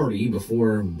wild party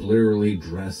before blearily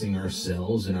dressing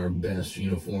ourselves in our best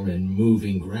uniform and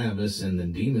moving Gravis and the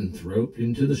Demonthrope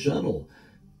into the shuttle.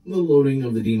 The loading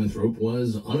of the Demonthrope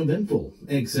was uneventful,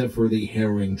 except for the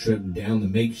harrowing trip down the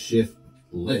makeshift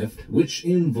lift, which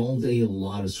involved a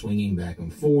lot of swinging back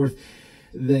and forth,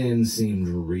 then seemed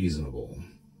reasonable.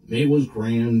 It was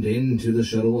crammed into the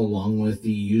shuttle along with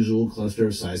the usual cluster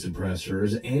of side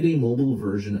suppressors and a mobile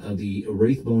version of the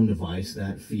Wraithbone device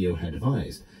that Fio had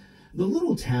devised. The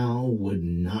little Tau would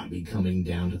not be coming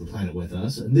down to the planet with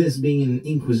us, this being an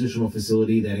inquisitional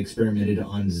facility that experimented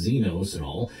on Xenos and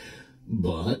all,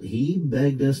 but he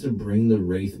begged us to bring the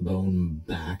Wraithbone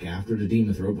back after the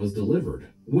Demonthrope was delivered,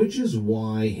 which is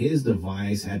why his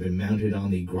device had been mounted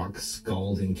on the Grok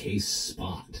Scald case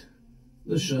spot.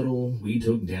 The shuttle we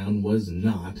took down was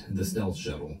not the stealth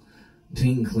shuttle.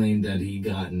 Ting claimed that he'd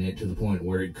gotten it to the point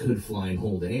where it could fly and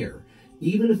hold air,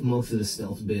 even if most of the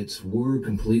stealth bits were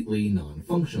completely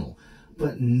non-functional.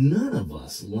 But none of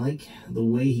us liked the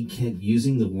way he kept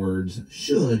using the words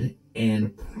should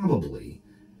and probably.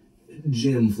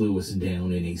 Jim flew us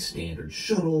down in a standard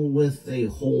shuttle with a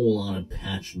whole lot of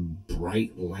patched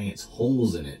bright lance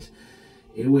holes in it,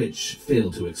 which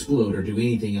failed to explode or do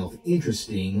anything else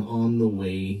interesting on the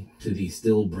way to the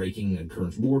still breaking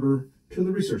occurrence border to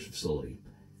the research facility.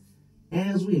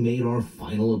 As we made our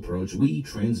final approach, we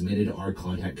transmitted our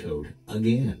contact code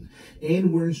again,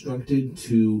 and were instructed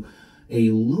to a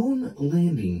lone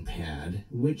landing pad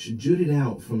which jutted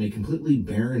out from a completely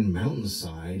barren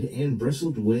mountainside and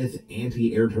bristled with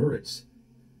anti-air turrets.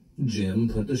 Jim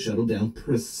put the shuttle down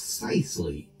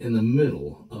precisely in the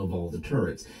middle of all the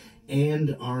turrets,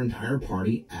 and our entire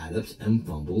party, adepts and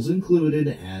fumbles included,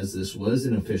 as this was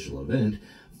an official event,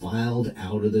 filed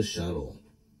out of the shuttle.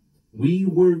 We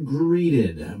were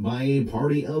greeted by a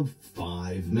party of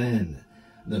 5 men.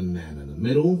 The man in the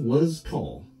middle was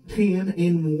tall, tan,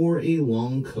 and wore a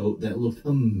long coat that looked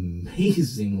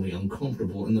amazingly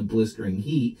uncomfortable in the blistering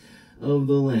heat of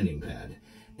the landing pad,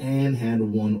 and had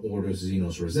one Ordos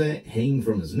Xenos rosette hanging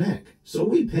from his neck, so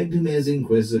we pegged him as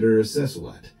Inquisitor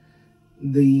Cecilet.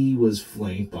 He was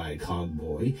flanked by a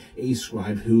cogboy, a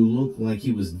scribe who looked like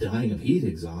he was dying of heat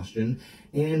exhaustion,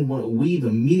 and what we've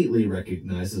immediately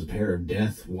recognized as a pair of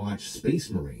Death Watch Space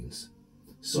Marines.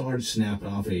 Sarge snapped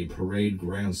off a parade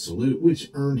ground salute, which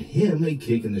earned him a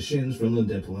kick in the shins from the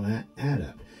diplomat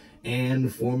adept,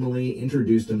 and formally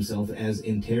introduced himself as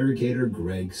Interrogator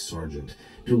Greg Sargent,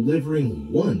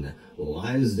 delivering one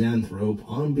live Xanthrope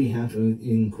on behalf of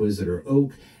Inquisitor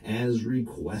Oak as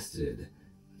requested.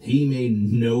 He made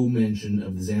no mention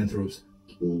of the Xanthrope's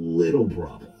little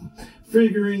problem,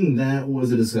 figuring that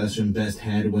was a discussion best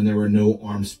had when there were no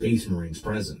armed space marines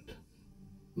present.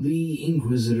 The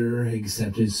Inquisitor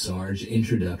accepted Sarge's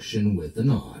introduction with a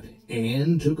nod,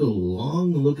 and took a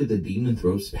long look at the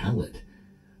Demonthrope's pallet.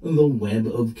 The web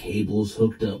of cables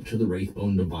hooked up to the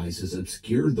Wraithbone devices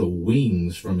obscured the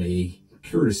wings from a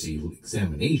courtesy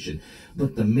examination,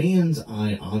 but the man's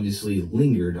eye obviously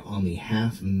lingered on the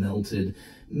half-melted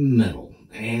metal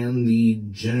and the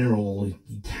general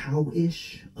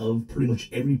tau-ish of pretty much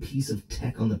every piece of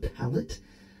tech on the pallet.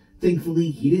 Thankfully,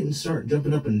 he didn't start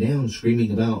jumping up and down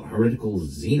screaming about heretical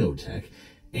xenotech,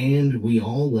 and we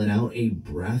all let out a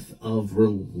breath of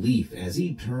relief as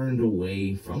he turned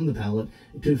away from the pallet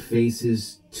to face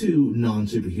his 2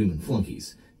 non-superhuman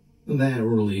flunkies. That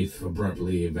relief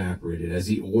abruptly evaporated as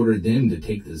he ordered them to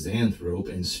take the Xanthrope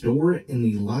and store it in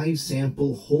the live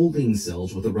sample holding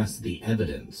cells with the rest of the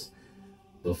evidence.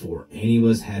 Before any of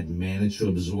us had managed to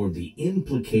absorb the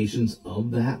implications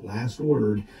of that last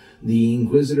order, the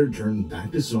Inquisitor turned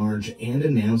back to Sarge and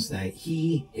announced that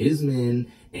he, his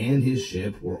men, and his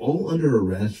ship were all under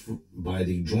arrest by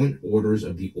the joint orders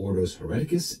of the Ordos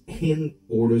Hereticus and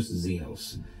Ordos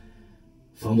Xenos.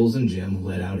 Fumbles and Jim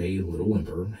let out a little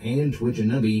whimper, and Twitch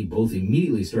and Nubby both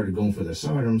immediately started going for their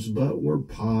sidearms, but were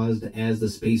paused as the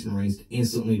Space Marines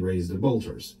instantly raised their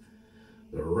bolters.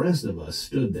 The rest of us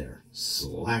stood there,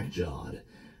 slack-jawed,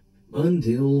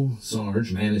 until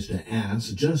Sarge managed to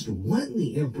ask just what in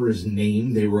the Emperor's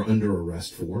name they were under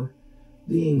arrest for.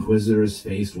 The Inquisitor's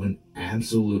face went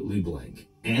absolutely blank,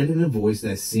 and in a voice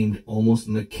that seemed almost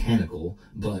mechanical,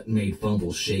 but made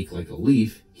Fumble shake like a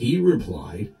leaf, he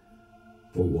replied,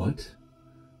 "For what?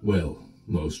 Well,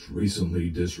 most recently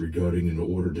disregarding an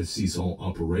order to cease all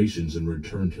operations and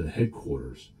return to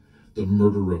headquarters, the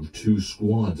murder of 2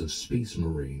 squads of Space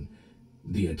Marine,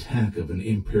 the attack of an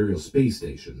Imperial space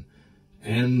station,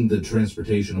 and the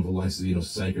transportation of Elysiano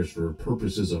psychers for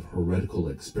purposes of heretical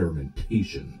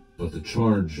experimentation. But the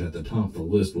charge at the top of the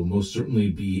list will most certainly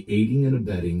be aiding and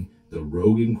abetting the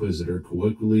rogue Inquisitor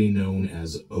colloquially known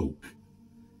as Oak."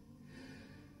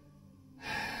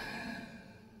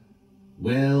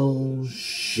 Well,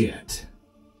 shit.